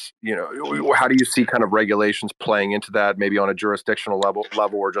is, how do you see kind of regulations playing into that, maybe on a jurisdictional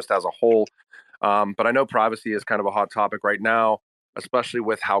level or just as a whole? But I know privacy is kind of a hot topic right now, especially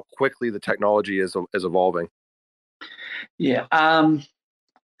with how quickly the technology is evolving. Yeah.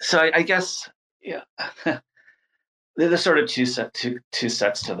 So I guess, yeah. There's sort of two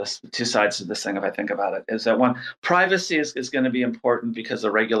sides to this thing. If I think about it, is that one, privacy is going to be important because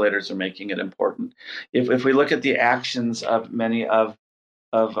the regulators are making it important. If we look at the actions of many of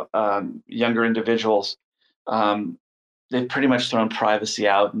younger individuals, they've pretty much thrown privacy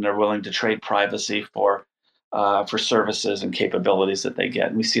out, and they're willing to trade privacy for services and capabilities that they get.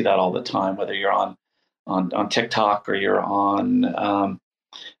 And we see that all the time, whether you're on TikTok or you're on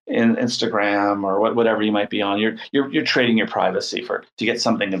in Instagram or whatever you might be on. You're trading your privacy to get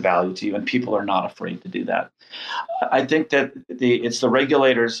something of value to you, and people are not afraid to do that. I think that it's the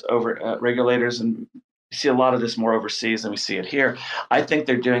regulators and we see a lot of this more overseas than we see it here. I think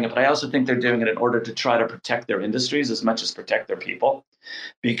they're doing it, but I also think they're doing it in order to try to protect their industries as much as protect their people,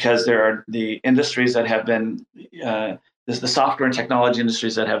 because there are the industries that have been the software and technology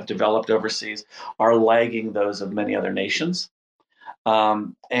industries that have developed overseas are lagging those of many other nations,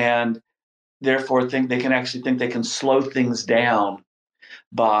 and therefore think they can slow things down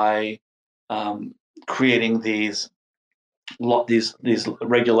by creating these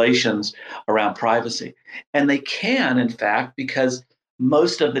regulations around privacy. And they can, in fact, because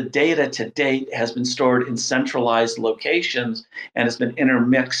most of the data to date has been stored in centralized locations and has been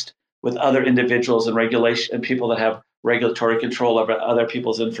intermixed with other individuals and regulation and people that have regulatory control over other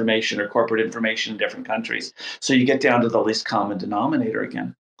people's information or corporate information in different countries. So you get down to the least common denominator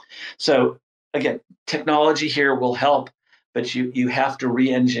again. So again, technology here will help, but you have to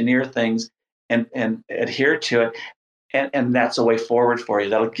re-engineer things and adhere to it. And that's a way forward for you.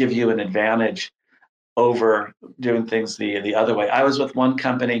 That'll give you an advantage over doing things the other way. I was with one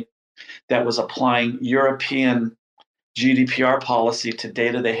company that was applying European GDPR policy to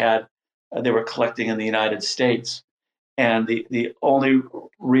data they were collecting in the United States. And the only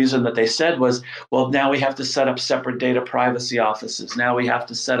reason that they said was, well, now we have to set up separate data privacy offices. Now we have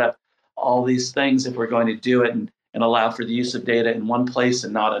to set up all these things if we're going to do it and allow for the use of data in one place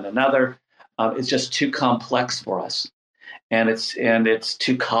and not in another. It's just too complex for us. And it's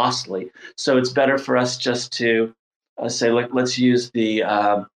too costly. So it's better for us just to say, let's use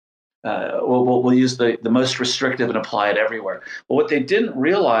we'll use the most restrictive and apply it everywhere. But what they didn't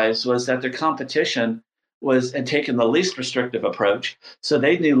realize was that their competition had taken the least restrictive approach, so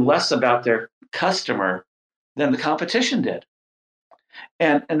they knew less about their customer than the competition did,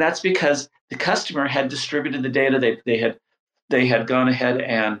 and that's because the customer had distributed the data. They had gone ahead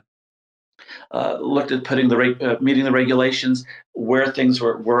and looked at meeting the regulations where things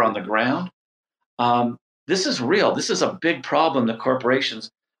were on the ground. This is real. This is a big problem that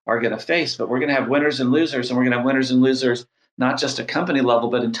corporations are going to face, but we're going to have winners and losers, and we're going to have winners and losers, not just at company level,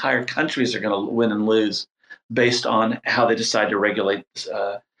 but entire countries are going to win and lose based on how they decide to regulate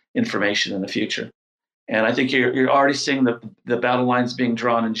information in the future. And I think you're already seeing the battle lines being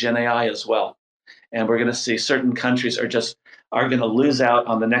drawn in Gen AI as well. And we're going to see certain countries are going to lose out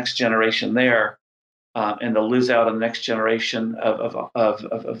on the next generation there, and they'll lose out on the next generation of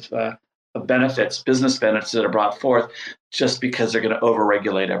benefits, business benefits that are brought forth, just because they're going to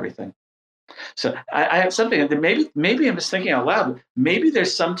overregulate everything. So I have something that maybe I'm just thinking out loud. Maybe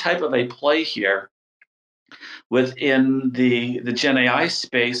there's some type of a play here within the Gen AI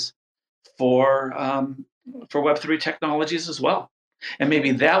space for Web3 technologies as well, and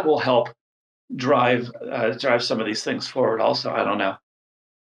maybe that will help drive some of these things forward. Also, I don't know.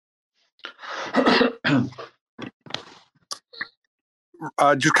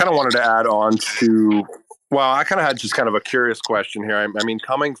 Just kind of wanted to add on to, well, I kind of had just kind of a curious question here. I mean,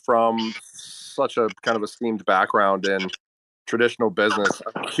 coming from such a kind of esteemed background in traditional business,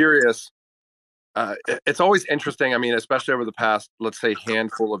 I'm curious. It's always interesting. I mean, especially over the past, let's say,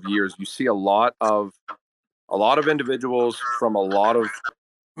 handful of years, you see a lot of individuals from a lot of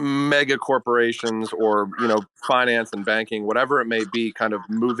mega corporations or finance and banking, whatever it may be, kind of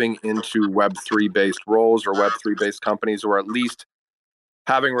moving into Web3 based roles or Web3 based companies, or at least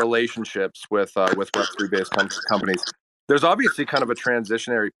having relationships with Web3 based companies. There's obviously kind of a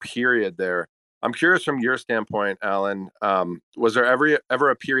transitionary period there. I'm curious from your standpoint, Alan, was there ever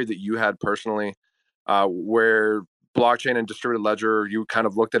a period that you had personally where blockchain and distributed ledger, you kind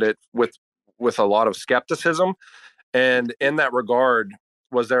of looked at it with a lot of skepticism. And in that regard,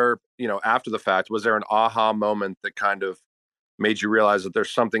 was there, after the fact, was there an aha moment that kind of made you realize that there's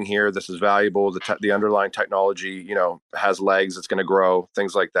something here, this is valuable, the underlying technology, has legs, it's going to grow,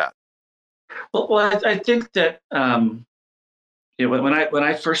 things like that? Well, I think that when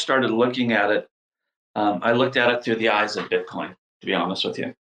I first started looking at it, I looked at it through the eyes of Bitcoin, to be honest with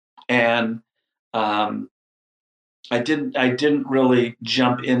you, and I didn't really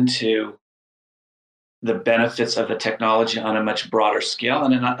jump into the benefits of the technology on a much broader scale.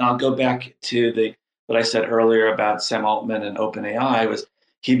 And then I'll go back to what I said earlier about Sam Altman and OpenAI. Was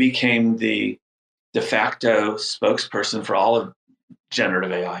he became the de facto spokesperson for all of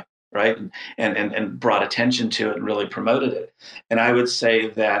generative AI, right? And brought attention to it and really promoted it. And I would say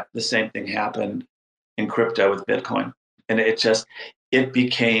that the same thing happened in crypto with Bitcoin. And it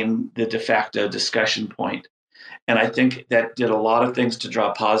became the de facto discussion point. And I think that did a lot of things to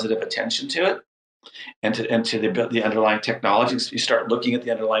draw positive attention to it and to the underlying technology. So you start looking at the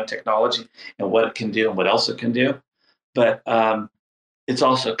underlying technology and what it can do and what else it can do. But it's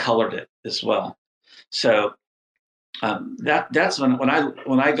also colored it as well. So that's when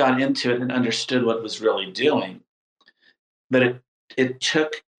I got into it and understood what it was really doing. But it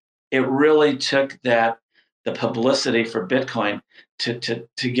really took the publicity for Bitcoin to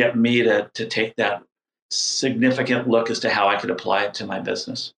get me to take that significant look as to how I could apply it to my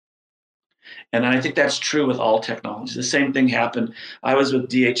business. And I think that's true with all technology. The same thing happened. I was with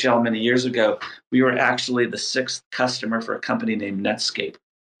DHL many years ago. We were actually the 6th customer for a company named Netscape.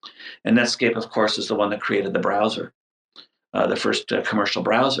 And Netscape, of course, is the one that created the browser, the first commercial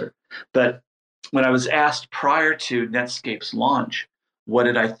browser. But when I was asked prior to Netscape's launch, what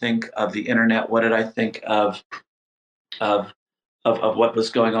did I think of the internet? What did I think of what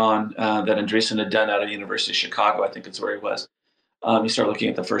was going on that Andreessen had done out of the University of Chicago? I think it's where he was. You start looking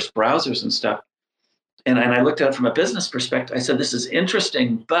at the first browsers and stuff. And I looked at it from a business perspective. I said, this is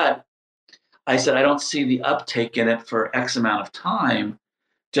interesting, but I said, I don't see the uptake in it for X amount of time,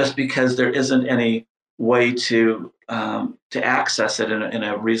 just because there isn't any way to access it in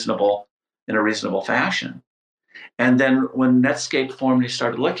a reasonable fashion. And then when Netscape formed, you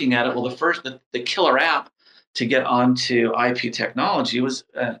started looking at it. Well, the killer app to get onto IP technology was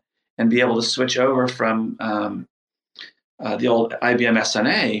and be able to switch over from the old IBM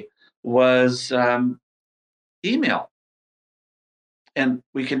SNA was email. And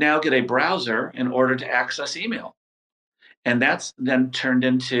we can now get a browser in order to access email. And that's then turned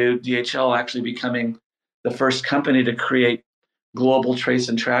into DHL actually becoming the first company to create global trace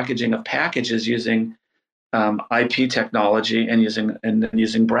and trackaging of packages using IP technology and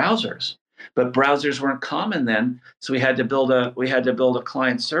using browsers. But browsers weren't common then, so we had to build a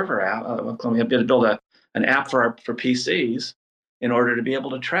client server app. We had to build an app for PCs in order to be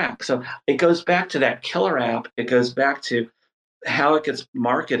able to track. So it goes back to that killer app. It goes back to how it gets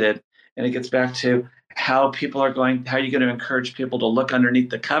marketed, and it gets back to how you're going to encourage people to look underneath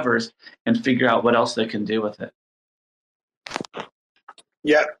the covers and figure out what else they can do with it.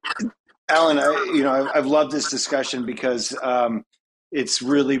 Yeah, Alan, I've loved this discussion because it's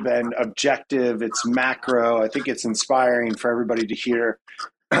really been objective. It's macro. I think it's inspiring for everybody to hear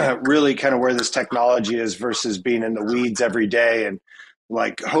really kind of where this technology is versus being in the weeds every day and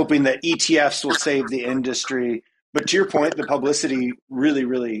like hoping that ETFs will save the industry. But to your point, the publicity really,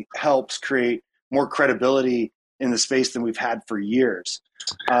 really helps create more credibility in the space than we've had for years.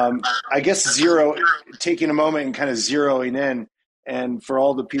 I guess taking a moment and kind of zeroing in, and for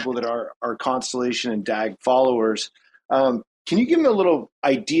all the people that are Constellation and DAG followers, can you give me a little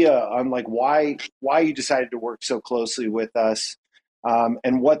idea on like why you decided to work so closely with us,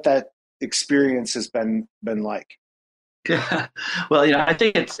 and what that experience has been like? Well, I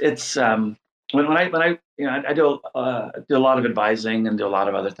think it's when I do a lot of advising and do a lot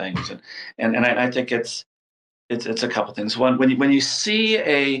of other things, and I think it's a couple things. One, when you see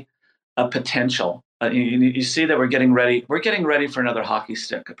a potential, you see that we're getting ready for another hockey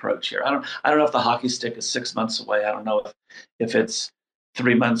stick approach here. I don't know if the hockey stick is 6 months away. I don't know if it's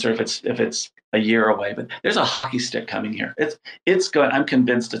 3 months or if it's a year away. But there's a hockey stick coming here. It's going. I'm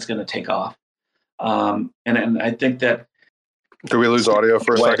convinced it's going to take off. And I think that. Did we lose audio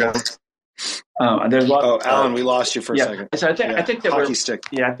for a second? Alan, we lost you for a second. So I think that hockey stick.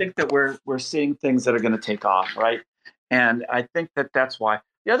 Yeah, I think that we're seeing things that are going to take off, right? And I think that's why.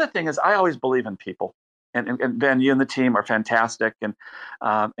 The other thing is, I always believe in people, and Ben, you and the team are fantastic, and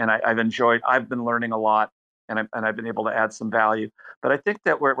I've been learning a lot, and I've been able to add some value. But I think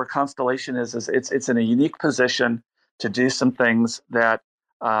that where Constellation is it's in a unique position to do some things that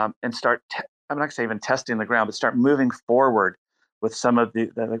and start I'm not say even testing the ground, but start moving forward with some of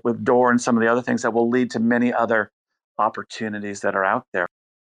like with Door and some of the other things that will lead to many other opportunities that are out there.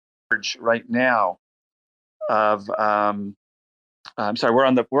 Right now, of I'm sorry, we're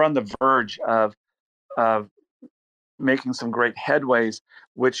on the verge of making some great headways,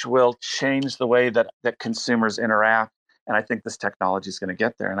 which will change the way that consumers interact. And I think this technology is going to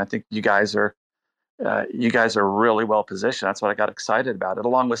get there. And I think you guys are really well positioned. That's what I got excited about it,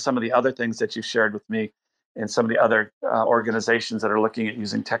 along with some of the other things that you've shared with me and some of the other organizations that are looking at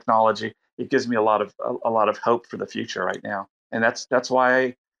using technology. It gives me a lot of hope for the future right now, and that's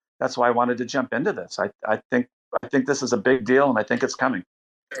why I wanted to jump into this. I think this is a big deal, and I think it's coming.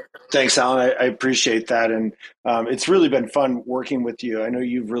 Thanks, Alan. I appreciate that, and it's really been fun working with you. I know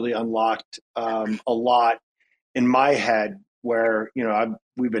you've really unlocked a lot in my head where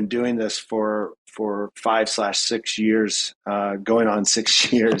we've been doing this for 5/6 years, going on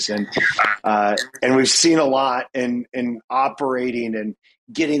 6 years, and we've seen a lot in operating and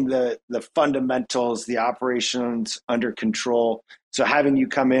getting the fundamentals, the operations under control. So having you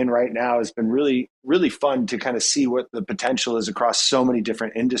come in right now has been really, really fun to kind of see what the potential is across so many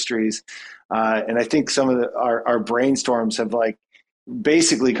different industries. And I think some of our brainstorms have like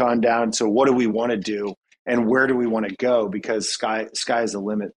basically gone down. So what do we want to do and where do we want to go? Because sky is the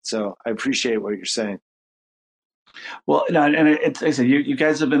limit. So I appreciate what you're saying. Well, and it's I said you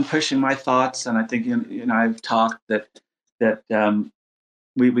guys have been pushing my thoughts, and I think I've talked that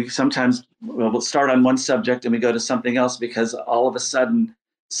we sometimes we'll start on one subject and we go to something else because all of a sudden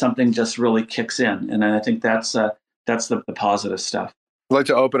something just really kicks in, and I think that's the positive stuff. I'd like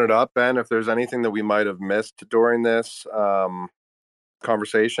to open it up, Ben, if there's anything that we might have missed during this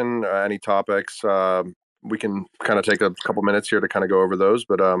conversation, any topics. We can kind of take a couple minutes here to kind of go over those,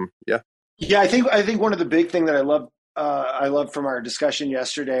 but yeah. Yeah, I think one of the big thing that I love from our discussion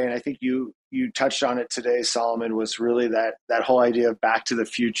yesterday, and I think you touched on it today, Solomon, was really that whole idea of back to the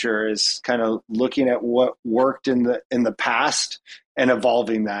future is kind of looking at what worked in the past and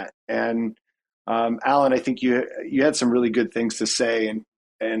evolving that. And Alan, I think you had some really good things to say,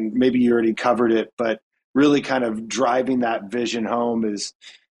 and maybe you already covered it, but really kind of driving that vision home is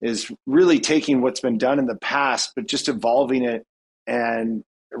really taking what's been done in the past, but just evolving it and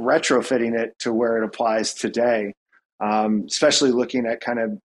retrofitting it to where it applies today, especially looking at kind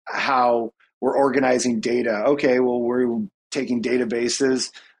of how we're organizing data. Okay, well, we're taking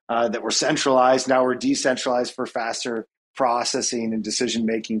databases that were centralized. Now we're decentralized for faster processing and decision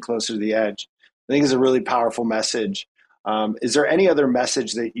making closer to the edge. I think it's a really powerful message. Is there any other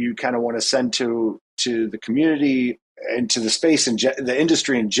message that you kind of want to send to the community and to the space and the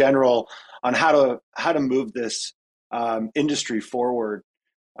industry in general on how to move this industry forward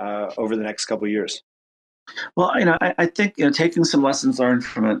over the next couple of years? Well, I think taking some lessons learned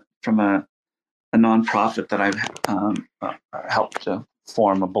from a nonprofit that I've helped to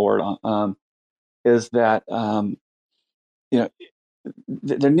form a board on is that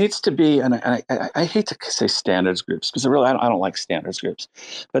there needs to be, and I hate to say standards groups because really I don't like standards groups,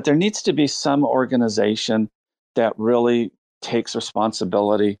 but there needs to be some organization that really takes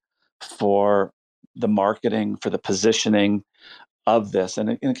responsibility for the marketing, for the positioning of this,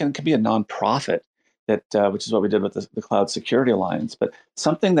 and it can be a nonprofit that, which is what we did with the Cloud Security Alliance, but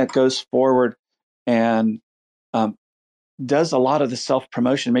something that goes forward and does a lot of the self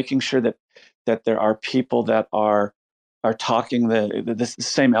promotion, making sure that there are people that are talking the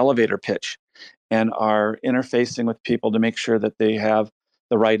same elevator pitch and are interfacing with people to make sure that they have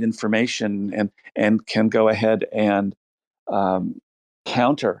the right information and can go ahead and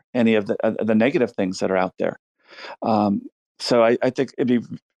counter any of the negative things that are out there. So I think it'd be,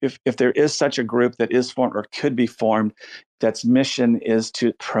 if there is such a group that is formed or could be formed, that's mission is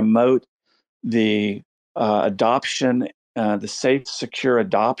to promote the adoption, the safe, secure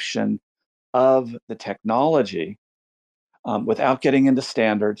adoption of the technology without getting into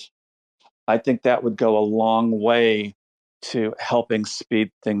standards. I think that would go a long way to helping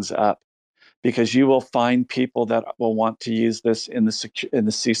speed things up, because you will find people that will want to use this in the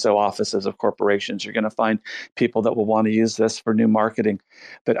CISO offices of corporations. You're going to find people that will want to use this for new marketing.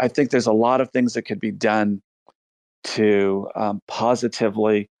 But I think there's a lot of things that could be done to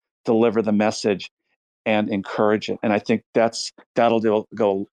positively deliver the message and encourage it. And I think that's probably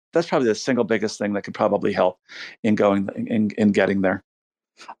the single biggest thing that could probably help in getting there.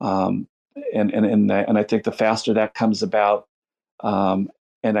 And I think the faster that comes about,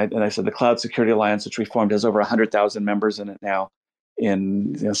 and I said the Cloud Security Alliance, which we formed, has over 100,000 members in it now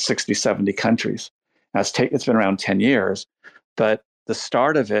in 60, 70 countries. Now it's been around 10 years, but the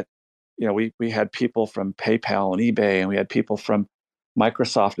start of it, we had people from PayPal and eBay, and we had people from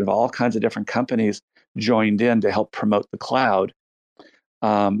Microsoft, and all kinds of different companies joined in to help promote the cloud.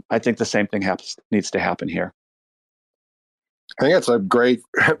 I think the same thing needs to happen here. I think that's a great,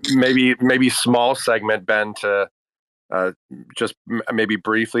 maybe small segment, Ben, to just maybe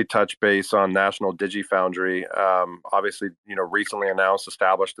briefly touch base on National DigiFoundry. Obviously, recently announced,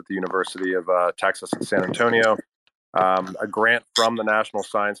 established at the University of Texas at San Antonio. A grant from the National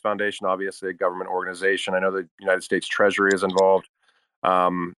Science Foundation, obviously a government organization. I know the United States Treasury is involved.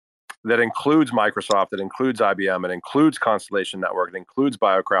 That includes Microsoft, that includes IBM, it includes Constellation Network, it includes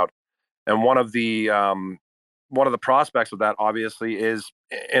BioCrowd. And one of the prospects of that obviously is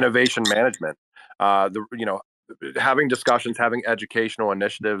innovation management. Having discussions, having educational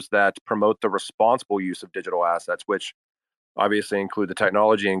initiatives that promote the responsible use of digital assets, which obviously include the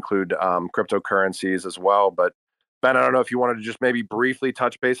technology, include cryptocurrencies as well. But Ben, I don't know if you wanted to just maybe briefly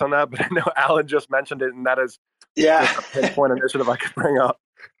touch base on that, but I know Alan just mentioned it, and that is just a pinpoint initiative I could bring up.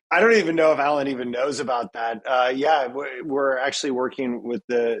 I don't even know if Alan even knows about that. We're actually working with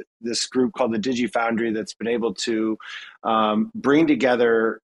this group called the DigiFoundry that's been able to bring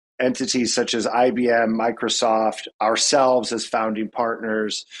together entities such as IBM, Microsoft, ourselves as founding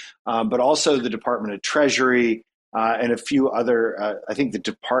partners, but also the Department of Treasury and a few other, I think the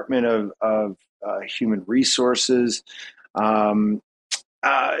Department of Human Resources.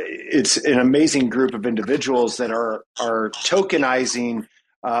 It's an amazing group of individuals that are tokenizing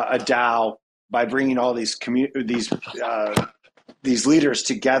a DAO by bringing all these leaders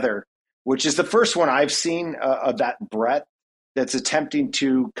together, which is the first one I've seen of that breadth that's attempting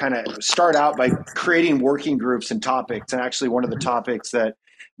to kind of start out by creating working groups and topics. And actually, one of the topics that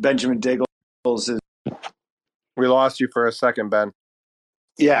Benjamin Diggles is. We lost you for a second, Ben.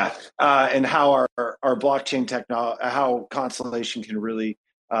 Yeah, and how our blockchain technology, how Constellation can really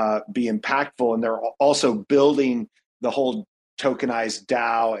be impactful, and they're also building the whole tokenized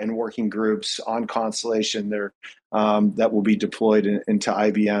DAO and working groups on Constellation there that will be deployed into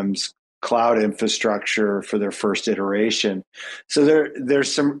IBM's cloud infrastructure for their first iteration. So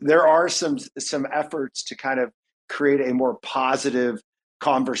there are some efforts to kind of create a more positive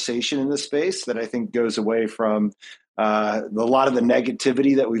conversation in the space that I think goes away from a lot of the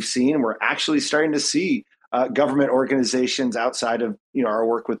negativity that we've seen. We're actually starting to see government organizations outside of our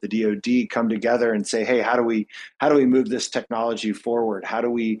work with the DoD come together and say, hey, how do we move this technology forward? How do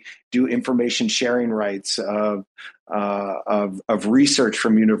we do information sharing rights of research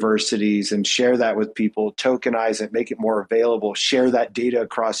from universities and share that with people, tokenize it, make it more available, share that data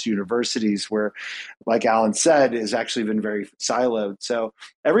across universities where, like Alan said, has actually been very siloed. So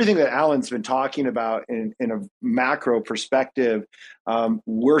everything that Alan's been talking about in a macro perspective,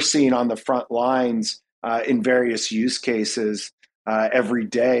 we're seeing on the front lines in various use cases every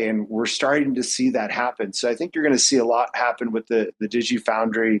day, and we're starting to see that happen. So I think you're going to see a lot happen with the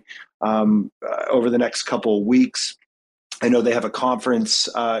DigiFoundry over the next couple of weeks. I know they have a conference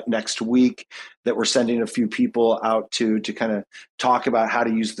next week that we're sending a few people out to kind of talk about how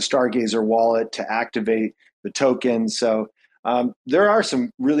to use the Stargazer wallet to activate the token. So there are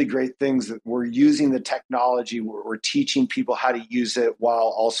some really great things that we're using the technology. We're teaching people how to use it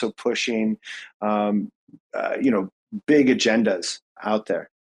while also pushing, big agendas out there.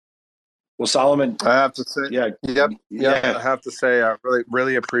 Well, Solomon, I have to say, yeah. I have to say, I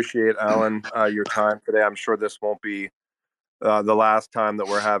really appreciate, Alan, your time today. I'm sure this won't be the last time that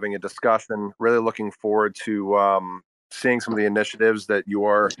we're having a discussion. Really looking forward to seeing some of the initiatives that you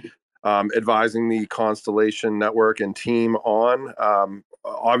are advising the Constellation Network and team on.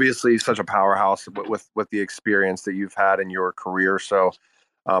 Obviously, such a powerhouse with the experience that you've had in your career. So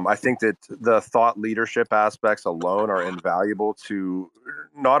I think that the thought leadership aspects alone are invaluable to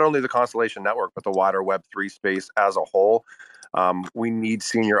not only the Constellation Network, but the wider Web3 space as a whole. We need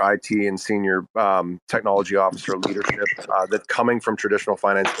senior IT and senior technology officer leadership that's coming from traditional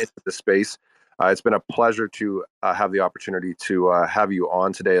finance into the space. It's been a pleasure to have the opportunity to have you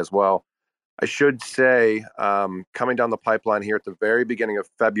on today as well. I should say, coming down the pipeline here at the very beginning of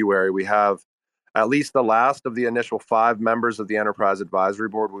February, we have at least the last of the initial 5 members of the Enterprise Advisory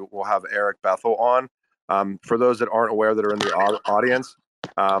Board. We will have Eric Bethel on. For those that aren't aware that are in the audience,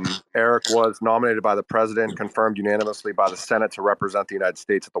 Eric was nominated by the president, confirmed unanimously by the Senate to represent the United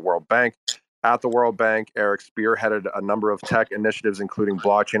States at the World Bank. At the World Bank, Eric spearheaded a number of tech initiatives, including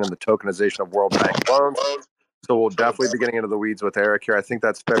blockchain and the tokenization of World Bank loans. So we'll definitely be getting into the weeds with Eric here. I think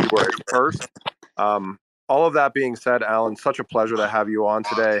that's February 1st. All of that being said, Alan, such a pleasure to have you on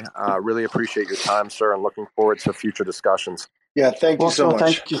today. Really appreciate your time, sir, and looking forward to future discussions. Yeah, thank you so much.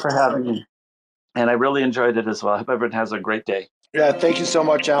 Thank you for having me. And I really enjoyed it as well. I hope everyone has a great day. Yeah, thank you so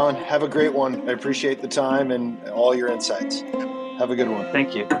much, Alan. Have a great one. I appreciate the time and all your insights. Have a good one.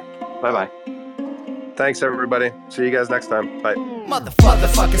 Thank you. Bye-bye. Thanks, everybody. See you guys next time. Bye.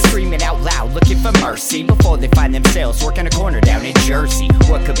 Motherfuckers screaming out loud, looking for mercy before they find themselves working a corner down in Jersey.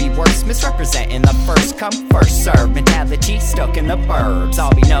 What could be worse? Misrepresenting the first come, first serve mentality stuck in the burbs.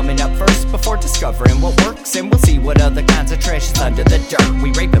 I'll be numbing up first before discovering what works, and we'll see what other kinds of treasures under the dirt.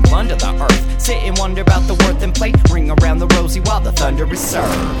 We rape and plunder the earth, sit and wonder about the worth and play, ring around the rosy while the thunder is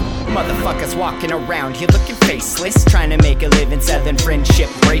served. Motherfuckers walking around here looking faceless, trying to make a living selling friendship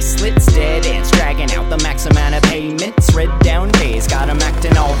bracelets. Dead ends dragging out the max amount of payments. Red down days got them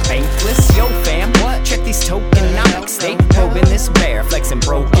acting all bankless. Yo fam, what? Check these tokenomics. They probing this bear, flexing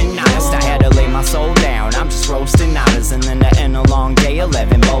broken honest. I had to lay my soul down, I'm just roasting nadas. And then to end a long day,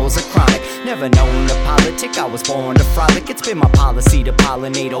 11 bowls of chronic. Never known to politic, I was born to frolic. It's been my policy to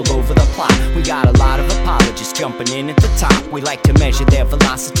pollinate all over the plot. We got a lot of apologists jumping in at the top. We like to measure their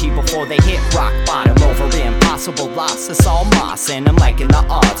velocity before they hit rock bottom. Over impossible loss, it's all moss, and I'm liking the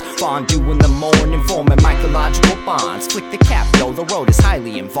odds. Fondue in the morning, forming mycological bonds. Flick the cap, yo, the road is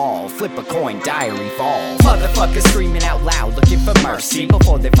highly involved. Flip a coin, diary evolve. Motherfuckers screaming out loud, looking for mercy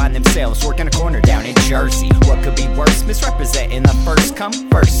before they find themselves working a corner down in Jersey. What could be worse? Misrepresenting the first come,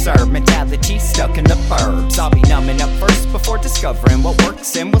 first serve mentality stuck in the burbs. I'll be numbing up first before discovering what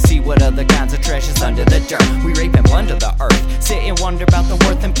works, and we'll see what other kinds of treasures under the dirt. We rape and plunder the earth, sit and wonder about the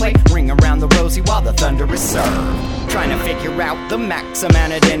worth and play, ring around the rosy while the thunder is served. Trying to figure out the max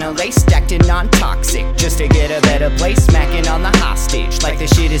amount of dinner lace, acting non-toxic just to get a better place. Smacking on the hostage like the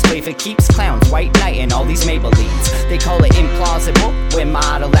shit is play for keeps. Clowns, white knight, and all these Maybellines. They call it implausible when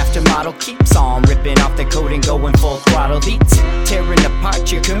model after model keeps on ripping off the coat and going full throttle beats, tearing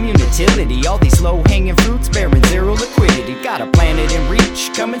apart your community. All these low-hanging fruits bearing zero liquidity. Got a planet in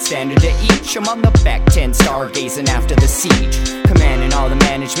reach, coming standard to each. I'm on the back 10 stargazing after the siege, commanding all the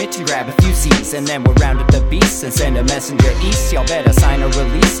management to grab a few C's, and then we'll round up the beasts and send a messenger east. Y'all better sign a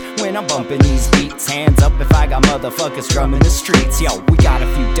release when I'm bumping these beats. Hands up if I got motherfuckers drumming the streets. Yo, we got a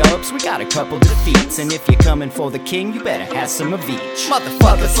few dubs, we got a couple defeats, and if you're coming for the king, you better have some of each.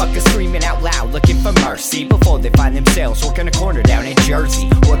 Motherfuckers screaming out loud, looking for mercy before they find themselves working a corner down in Jersey.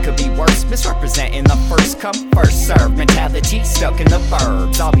 What could be worse? Misrepresenting the first come, first serve mentality stuck in the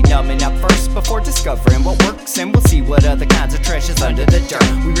burbs. I'll be numbing up first before discovering what works, and we'll see what other kinds of treasures under the dirt.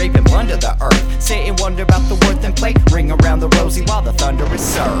 We rape and plunder the earth, sit and wonder about the worth and play, ring around the rosy while the thunder is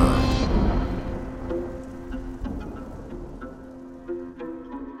served.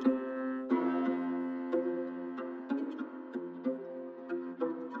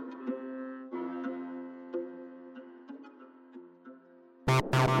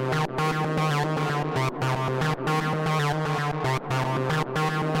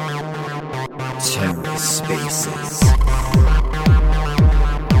 TerraSpaces.